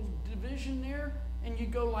that little division there? And you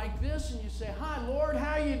go like this and you say, "Hi, Lord,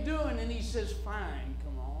 how you doing?" And he says, "Fine,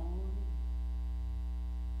 come on."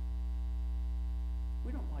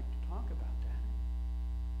 We don't like to talk about that.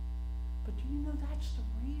 But do you know that's the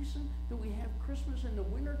reason that we have Christmas in the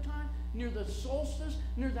wintertime, near the solstice,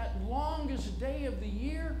 near that longest day of the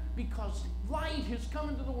year? Because light has come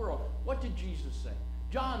into the world. What did Jesus say?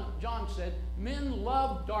 John said, "Men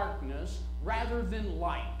love darkness rather than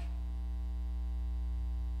light."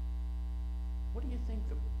 What do you think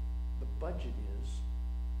the budget is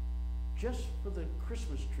just for the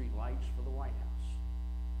Christmas tree lights for the White House?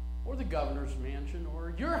 Or the governor's mansion,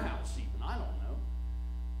 or your house even, I don't know.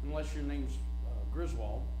 Unless your name's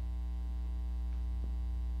Griswold.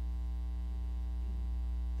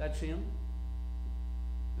 That's him?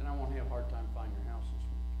 Then I won't have a hard time finding your house this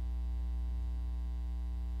week.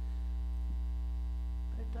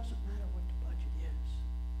 But it doesn't matter what the budget is.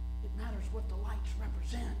 It matters what the lights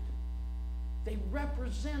represent. They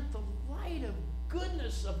represent the light of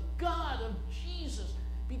goodness of God, of Jesus,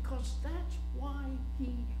 because that's why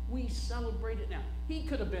we celebrate it now. He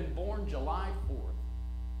could have been born July 4th.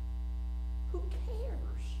 Who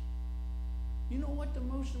cares? You know what the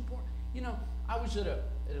most important... You know, I was at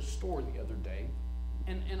a store the other day,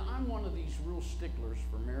 and I'm one of these real sticklers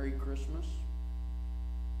for Merry Christmas.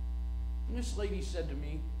 And this lady said to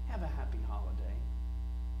me, "Have a happy holiday."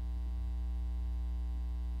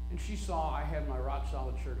 And she saw I had my Rock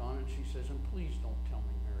Solid shirt on, and she says, "And please don't tell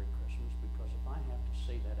me Merry Christmas, because if I have to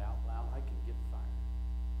say that out loud, I can get fired."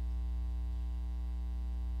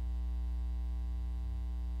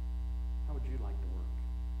 How would you like to work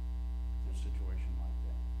in a situation like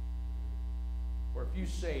that? Or if you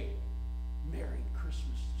say Merry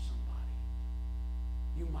Christmas to somebody,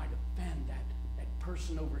 you might offend that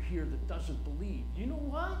person over here that doesn't believe. You know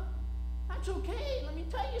what? That's okay. Let me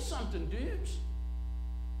tell you something, dudes.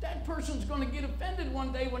 That person's going to get offended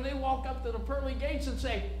one day when they walk up to the pearly gates and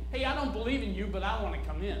say, hey, I don't believe in you, but I want to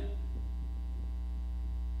come in.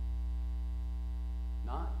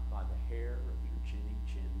 Not by the hair of your chinny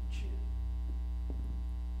chin.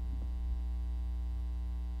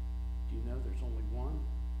 Do you know there's only one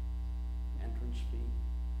entrance fee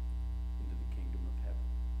into the kingdom of heaven?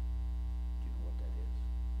 Do you know what that is?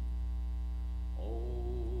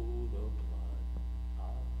 Oh, the blood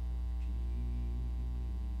of Jesus.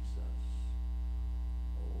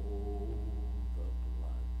 Oh, the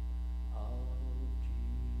blood of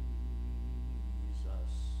Jesus.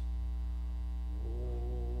 Oh,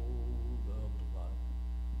 the blood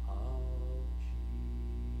of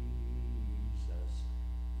Jesus.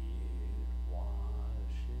 It washes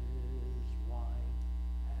white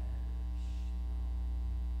as snow.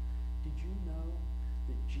 Did you know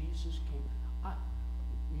that Jesus came?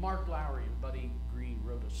 Mark Lowry and Buddy Green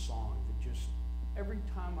wrote a song that just, every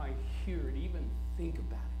time I hear it, even think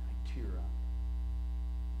about it, I tear up.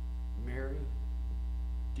 Mary,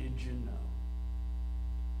 did you know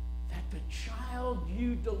that the child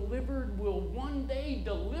you delivered will one day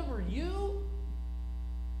deliver you?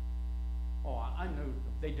 Oh, I know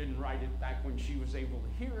they didn't write it back when she was able to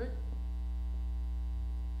hear it.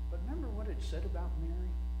 But remember what it said about Mary?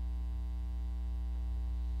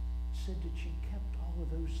 It said that she kept all of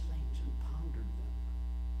those things and pondered them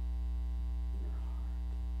in her heart.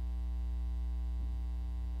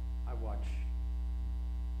 I watch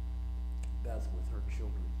Beth with her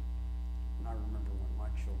children, and I remember when my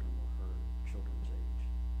children were her children's age,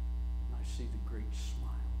 and I see the great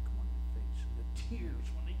smile come on their face and the tears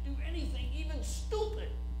when they do anything, even stupid.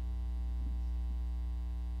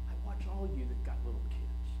 I watch all of you that got little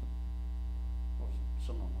kids. Well,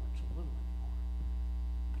 some of them aren't so little anymore.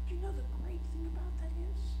 But you know the great thing about that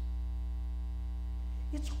is?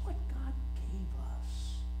 It's what God gave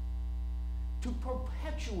us to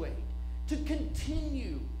perpetuate, to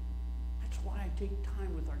continue. That's why I take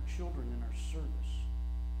time with our children in our service.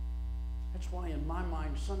 That's why in my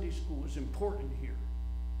mind Sunday school is important here.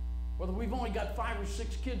 Whether we've only got 5 or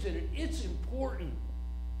 6 kids in it, it's important.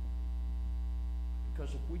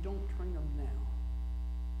 Because if we don't train them now,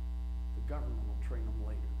 the government will train them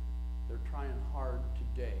later. They're trying hard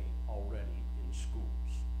today already in schools.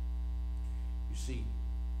 You see,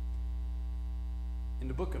 in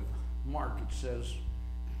the book of Mark it says,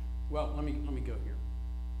 well, let me go here.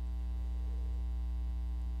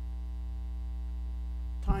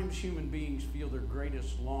 Times human beings feel their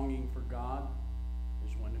greatest longing for God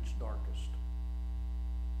is when it's darkest.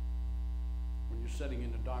 When you're sitting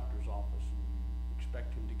in the doctor's office and you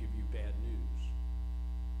expect him to give you bad news.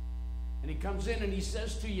 And he comes in and he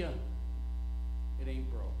says to you, it ain't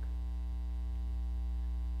broke.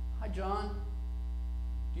 Hi, John.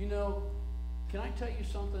 Do you know, can I tell you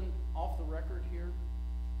something off the record here?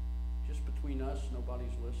 Just between us,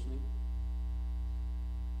 nobody's listening.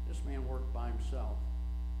 This man worked by himself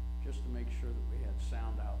just to make sure that we had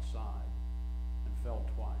sound outside and fell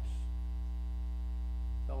twice.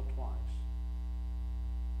 Fell twice.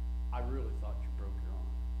 I really thought you broke your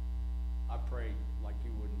arm. I prayed like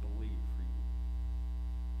you wouldn't believe for you.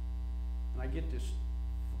 And I get this,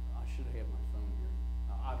 I should have had my phone here.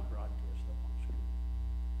 I'd have broadcast up on screen.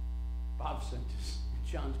 Bob sent this,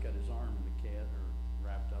 John's got his arm in the cat or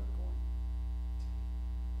wrapped up going.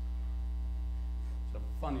 It's the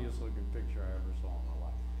funniest looking picture I ever saw in my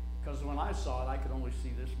life. Because when I saw it, I could only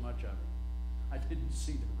see this much of it. I didn't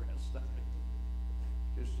see the rest of it.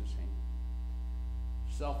 Just his hand.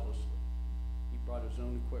 Selflessly, he brought his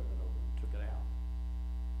own equipment over and took it out.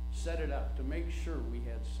 Set it up to make sure we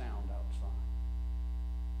had sound outside.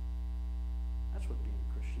 That's what being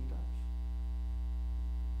a Christian does.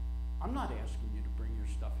 I'm not asking you to bring your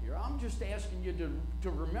stuff here. I'm just asking you to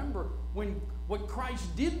remember what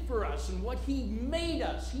Christ did for us and what he made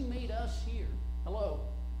us. He made us here. Hello.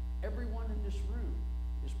 Everyone in this room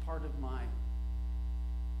is part of my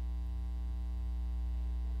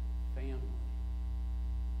family.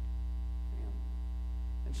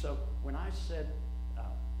 And so when I said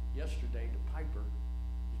yesterday to Piper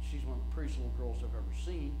that she's one of the prettiest little girls I've ever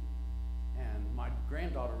seen, and my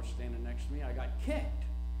granddaughter was standing next to me, I got kicked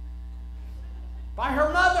by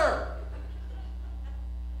her mother.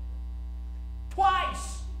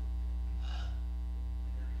 Twice.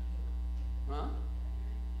 Huh?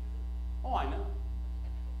 Oh, I know.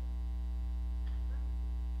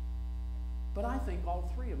 But I think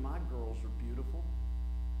all 3 of my girls are beautiful.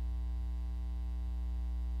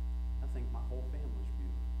 I think my whole family's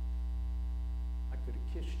beautiful. I could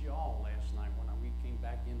have kissed you all last night when we came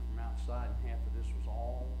back in from outside and half of this was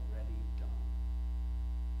already done.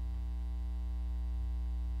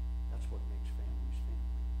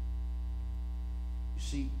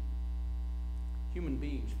 see, human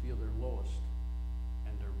beings feel their lowest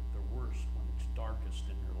and their worst when it's darkest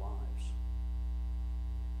in their lives.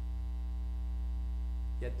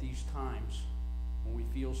 Yet these times when we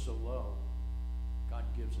feel so low, God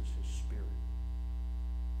gives us His Spirit.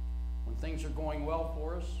 When things are going well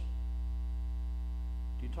for us,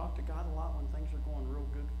 do you talk to God a lot when things are going real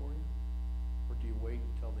good for you? Or do you wait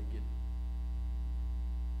until they get...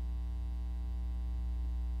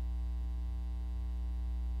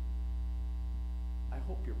 I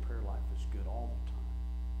hope your prayer life is good all the time.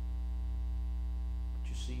 But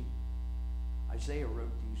you see, Isaiah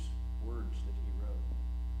wrote these words that he wrote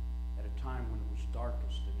at a time when it was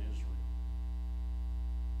darkest in Israel.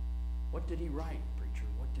 What did he write, preacher?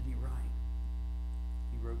 What did he write?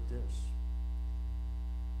 He wrote this.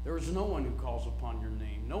 There is no one who calls upon your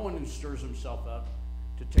name, no one who stirs himself up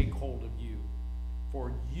to take hold of you.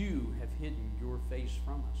 For you have hidden your face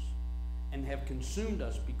from us and have consumed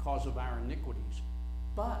us because of our iniquities.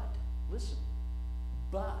 But, listen,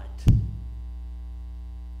 but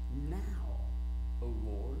now, O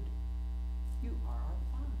Lord, you are our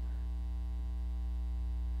Father.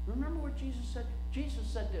 Remember what Jesus said? Jesus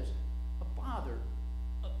said this, a father,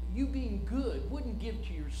 you being good, wouldn't give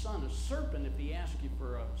to your son a serpent if he asked you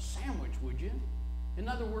for a sandwich, would you? In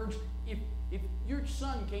other words, if your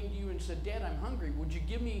son came to you and said, Dad, I'm hungry, would you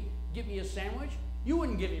give me a sandwich? You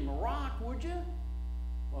wouldn't give him a rock, would you?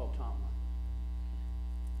 Well, Tom.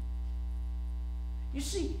 You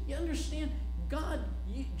see, you understand,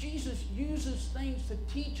 Jesus uses things to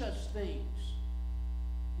teach us things.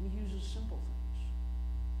 And he uses simple things.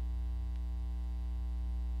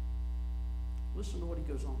 Listen to what he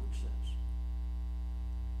goes on and says.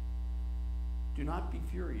 Do not be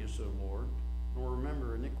furious, O Lord, nor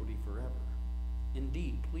remember iniquity forever.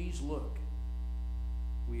 Indeed, please look.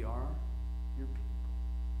 We are your people.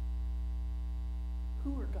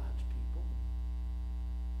 Who are God's people?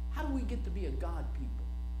 How do we get to be a God people?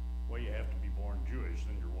 Well, you have to be born Jewish,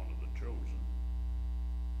 then you're one of the chosen.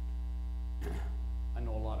 I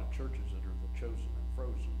know a lot of churches that are the chosen and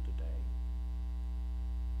frozen today.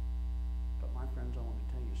 But my friends, I want to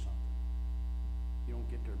tell you something. You don't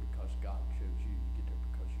get there because God chose you. You get there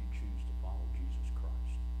because you choose to follow Jesus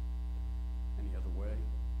Christ. Any other way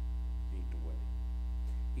ain't the way.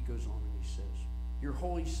 He goes on and he says, your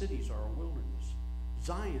holy cities are a wilderness.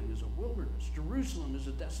 Zion is a wilderness. Jerusalem is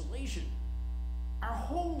a desolation. Our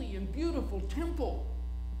holy and beautiful temple,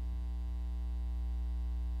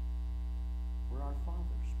 where our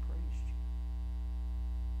fathers praised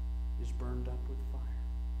you, is burned up with fire,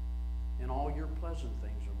 and all your pleasant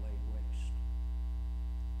things are laid waste.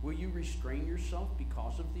 Will you restrain yourself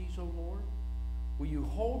because of these, O Lord? Will you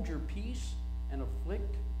hold your peace and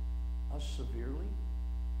afflict us severely?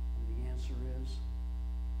 And the answer is,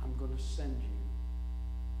 I'm going to send you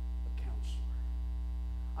a counselor.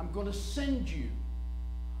 I'm going to send you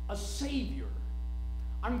a Savior.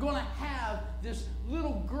 I'm going to have this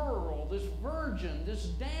little girl, this virgin, this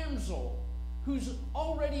damsel who's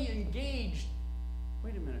already engaged.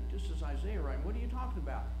 Wait a minute, this is Isaiah, right? What are you talking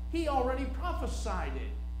about? He already prophesied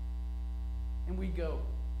it. And we go,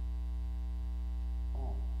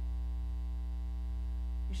 oh.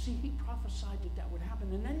 You see, he prophesied that would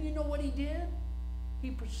happen. And then you know what he did?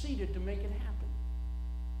 He proceeded to make it happen.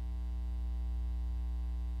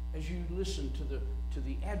 As you listen to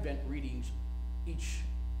the Advent readings each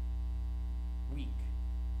week,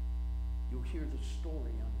 you'll hear the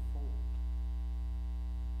story unfold.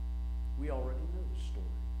 We already know the story,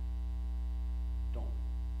 don't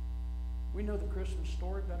we? We know the Christmas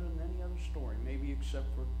story better than any other story, maybe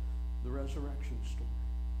except for the resurrection story.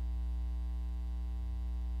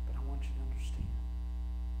 But I want you to understand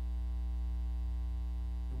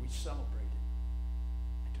that we celebrate it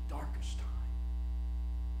at the darkest time.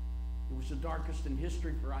 It was the darkest in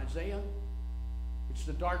history for Isaiah. It's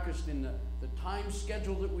the darkest in the time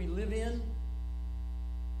schedule that we live in.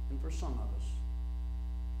 And for some of us,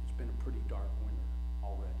 it's been a pretty dark winter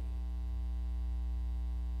already.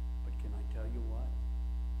 But can I tell you what?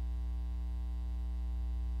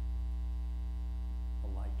 The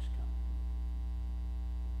light's coming.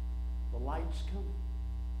 The light's coming.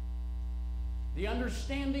 The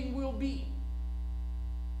understanding will be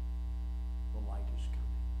the light is coming.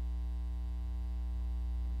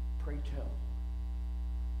 Pray tell,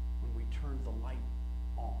 when we turn the light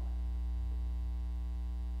on,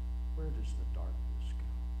 where does the darkness go?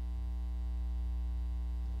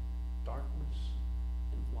 Darkness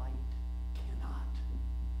and light cannot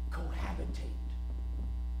cohabitate.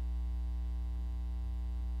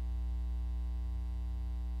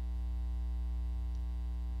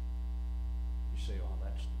 You say, oh,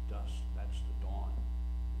 that's the dusk, that's the dawn.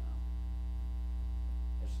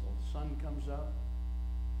 as the sun comes up,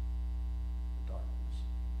 the darkness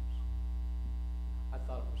comes. I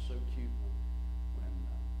thought it was so cute when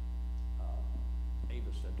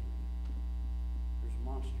Ava said to me, "There's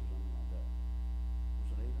monsters under my bed."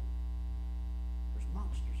 Was it Ava? There's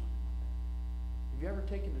monsters under my bed. Have you ever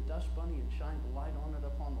taken a dust bunny and shined a light on it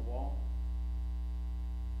up on the wall?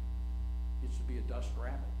 It used to be a dust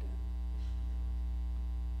rabbit then.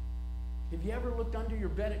 Have you ever looked under your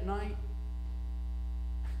bed at night?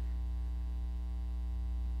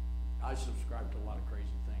 I subscribe to a lot of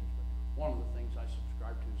crazy things, but one of the things I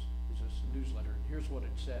subscribe to is this newsletter. And here's what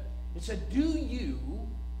it said. It said, do you,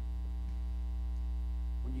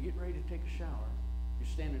 when you get ready to take a shower, you're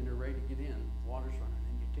standing there ready to get in, water's running,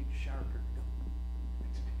 and you take the shower curtain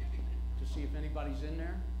to see if anybody's in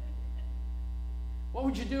there? What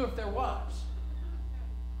would you do if there was?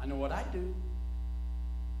 I know what I'd do.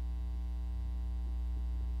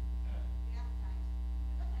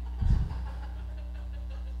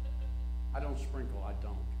 I don't sprinkle, I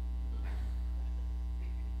don't.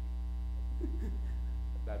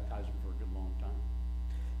 Baptize them for a good long time.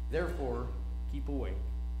 Therefore, keep awake,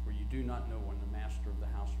 for you do not know when the master of the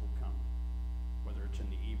house will come, whether it's in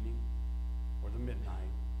the evening or the midnight,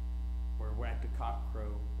 or at the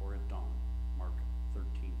cockcrow or at dawn. Mark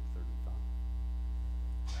 13:35.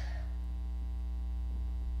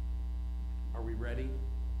 Are we ready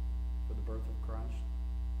for the birth of Christ?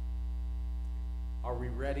 Are we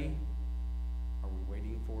ready? Are we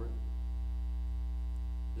waiting for it?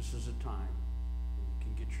 This is a time when you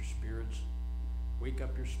can get your spirits, wake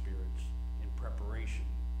up your spirits in preparation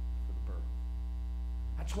for the birth.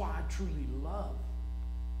 That's why I truly love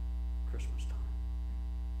Christmas time.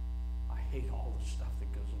 I hate all the stuff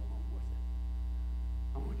that goes along with it.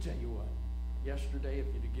 I'm going to tell you what, yesterday, if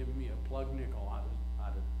you'd have given me a plug nickel,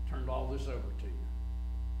 I'd have turned all this over to you.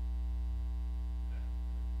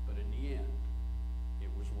 But in the end, it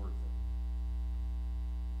was worth it.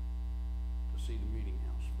 To see the meeting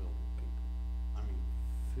house filled with people. I mean,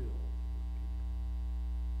 filled with people.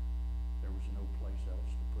 There was no place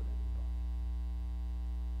else to put anybody.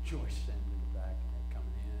 Joyce standing in the back and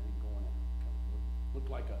coming in and going out.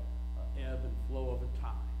 Looked like a ebb and flow of a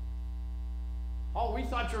tide. Oh, we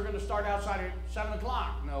thought you were going to start outside at 7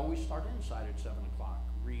 o'clock. No, we start inside at 7 o'clock.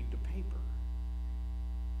 Read the paper.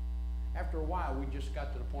 After a while, we just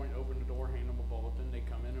got to the point, open the door, hand them a bulletin, they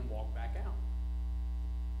come in and walk back out.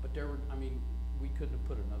 But we couldn't have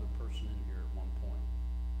put another person in here at one point.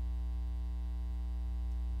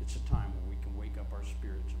 It's a time when we can wake up our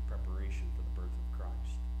spirits in preparation for the birth of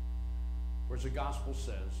Christ. Whereas the gospel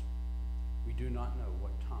says, we do not know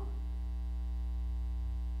what time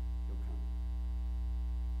he'll come.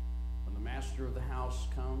 When the master of the house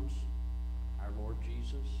comes, our Lord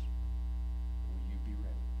Jesus, will you be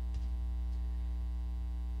ready?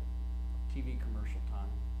 TV commercial time.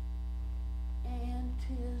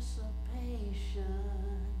 Anticipation.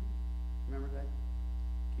 Remember that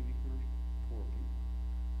TV commercial? Poor people.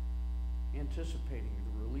 Anticipating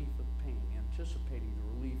the relief of pain, anticipating the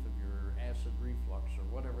relief of your acid reflux or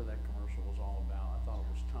whatever that commercial was all about. I thought it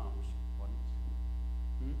was tongues, wasn't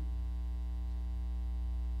it?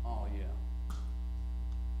 Oh, yeah.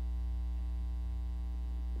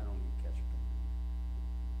 I don't need ketchup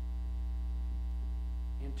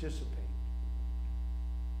in it. Anticipate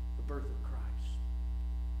the birth of Christ,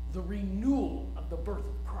 the renewal of the birth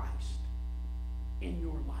of Christ in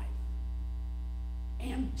your life.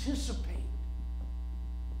 Anticipate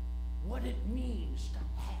what it means to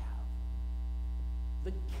have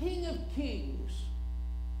the King of Kings,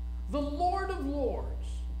 the Lord of Lords,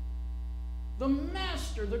 the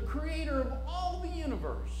Master, the Creator of all the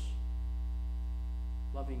universe,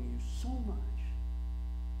 loving you so much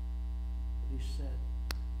that he said,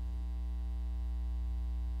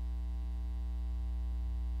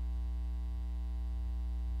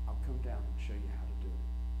 I'll come down and show you how to do it.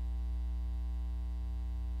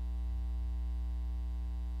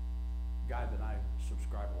 The guy that I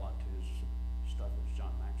subscribe a lot to his stuff is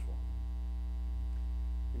John Maxwell.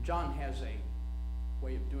 And John has a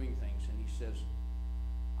way of doing things, and he says,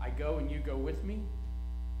 I go and you go with me.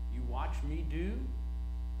 You watch me do,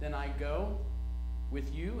 then I go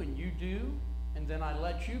with you and you do, and then I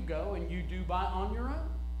let you go and you do on your own.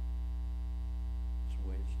 That's the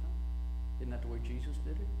way it's done. Isn't that the way Jesus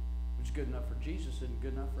did it? It was good enough for Jesus, isn't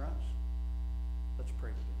good enough for us. Let's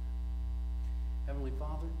pray together. Heavenly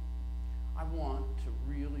Father, I want to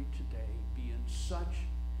really today be in such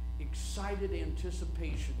excited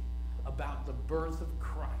anticipation about the birth of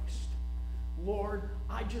Christ. Lord,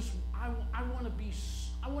 I want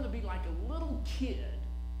to be like a little kid,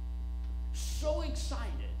 so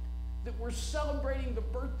excited that we're celebrating the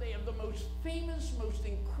birthday of the most famous, most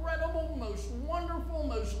incredible, most wonderful,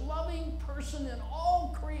 most loving person in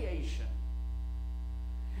all creation.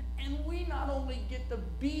 And we not only get to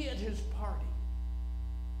be at his party,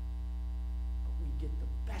 but we get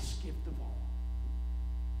the best gift of all,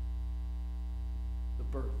 the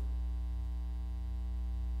birth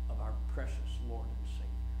of our precious Lord and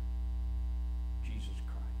Savior, Jesus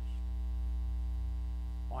Christ.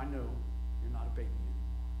 Oh, I know you're not a baby anymore.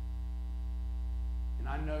 And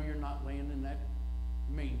I know you're not laying in that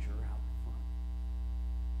manger out front.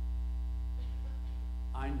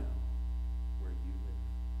 I know where you live.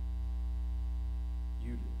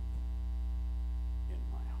 You live in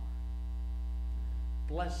my heart.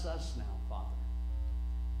 Bless us now, Father,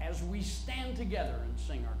 as we stand together and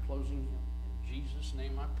sing our closing hymn. In Jesus'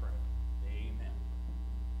 name I pray. Amen.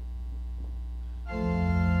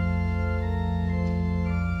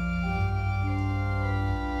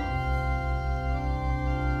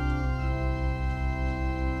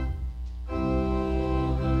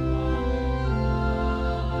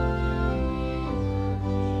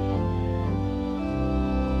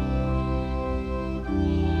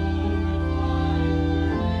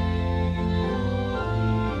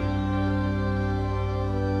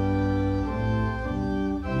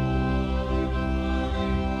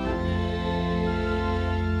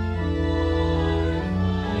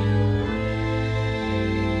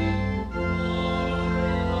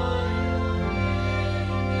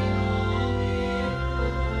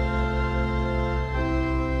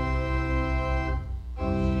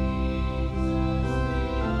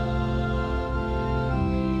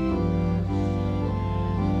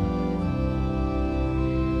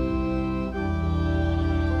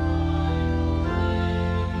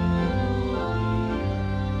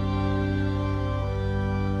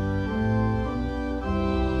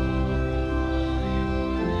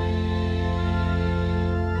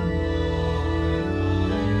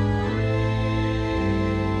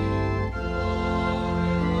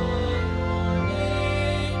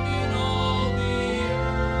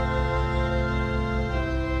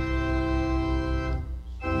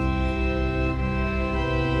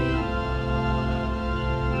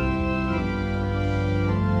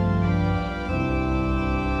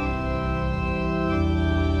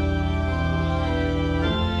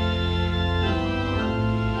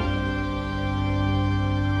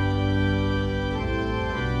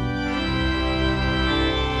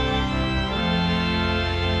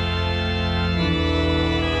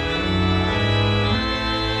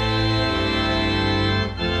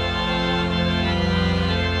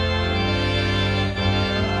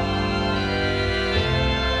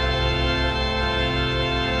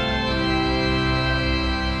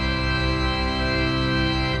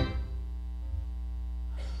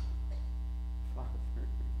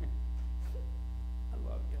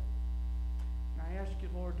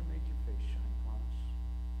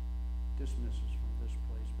 Dismiss us from this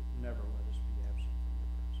place, but never let us be absent from your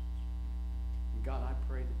presence. And God, I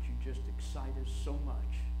pray that you just excite us so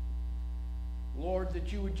much. Lord,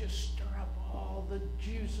 that you would just stir up all the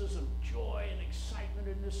juices of joy and excitement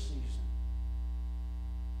in this season.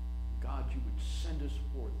 God, you would send us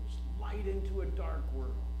forth as light into a dark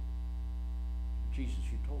world. Jesus,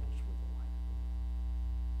 you told us we're the light of the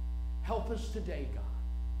world. Help us today, God,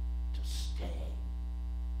 to stay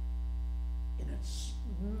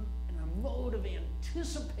in a mode of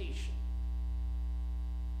anticipation,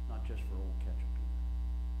 not just for old ketchup either.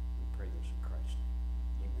 We pray this in Christ's name.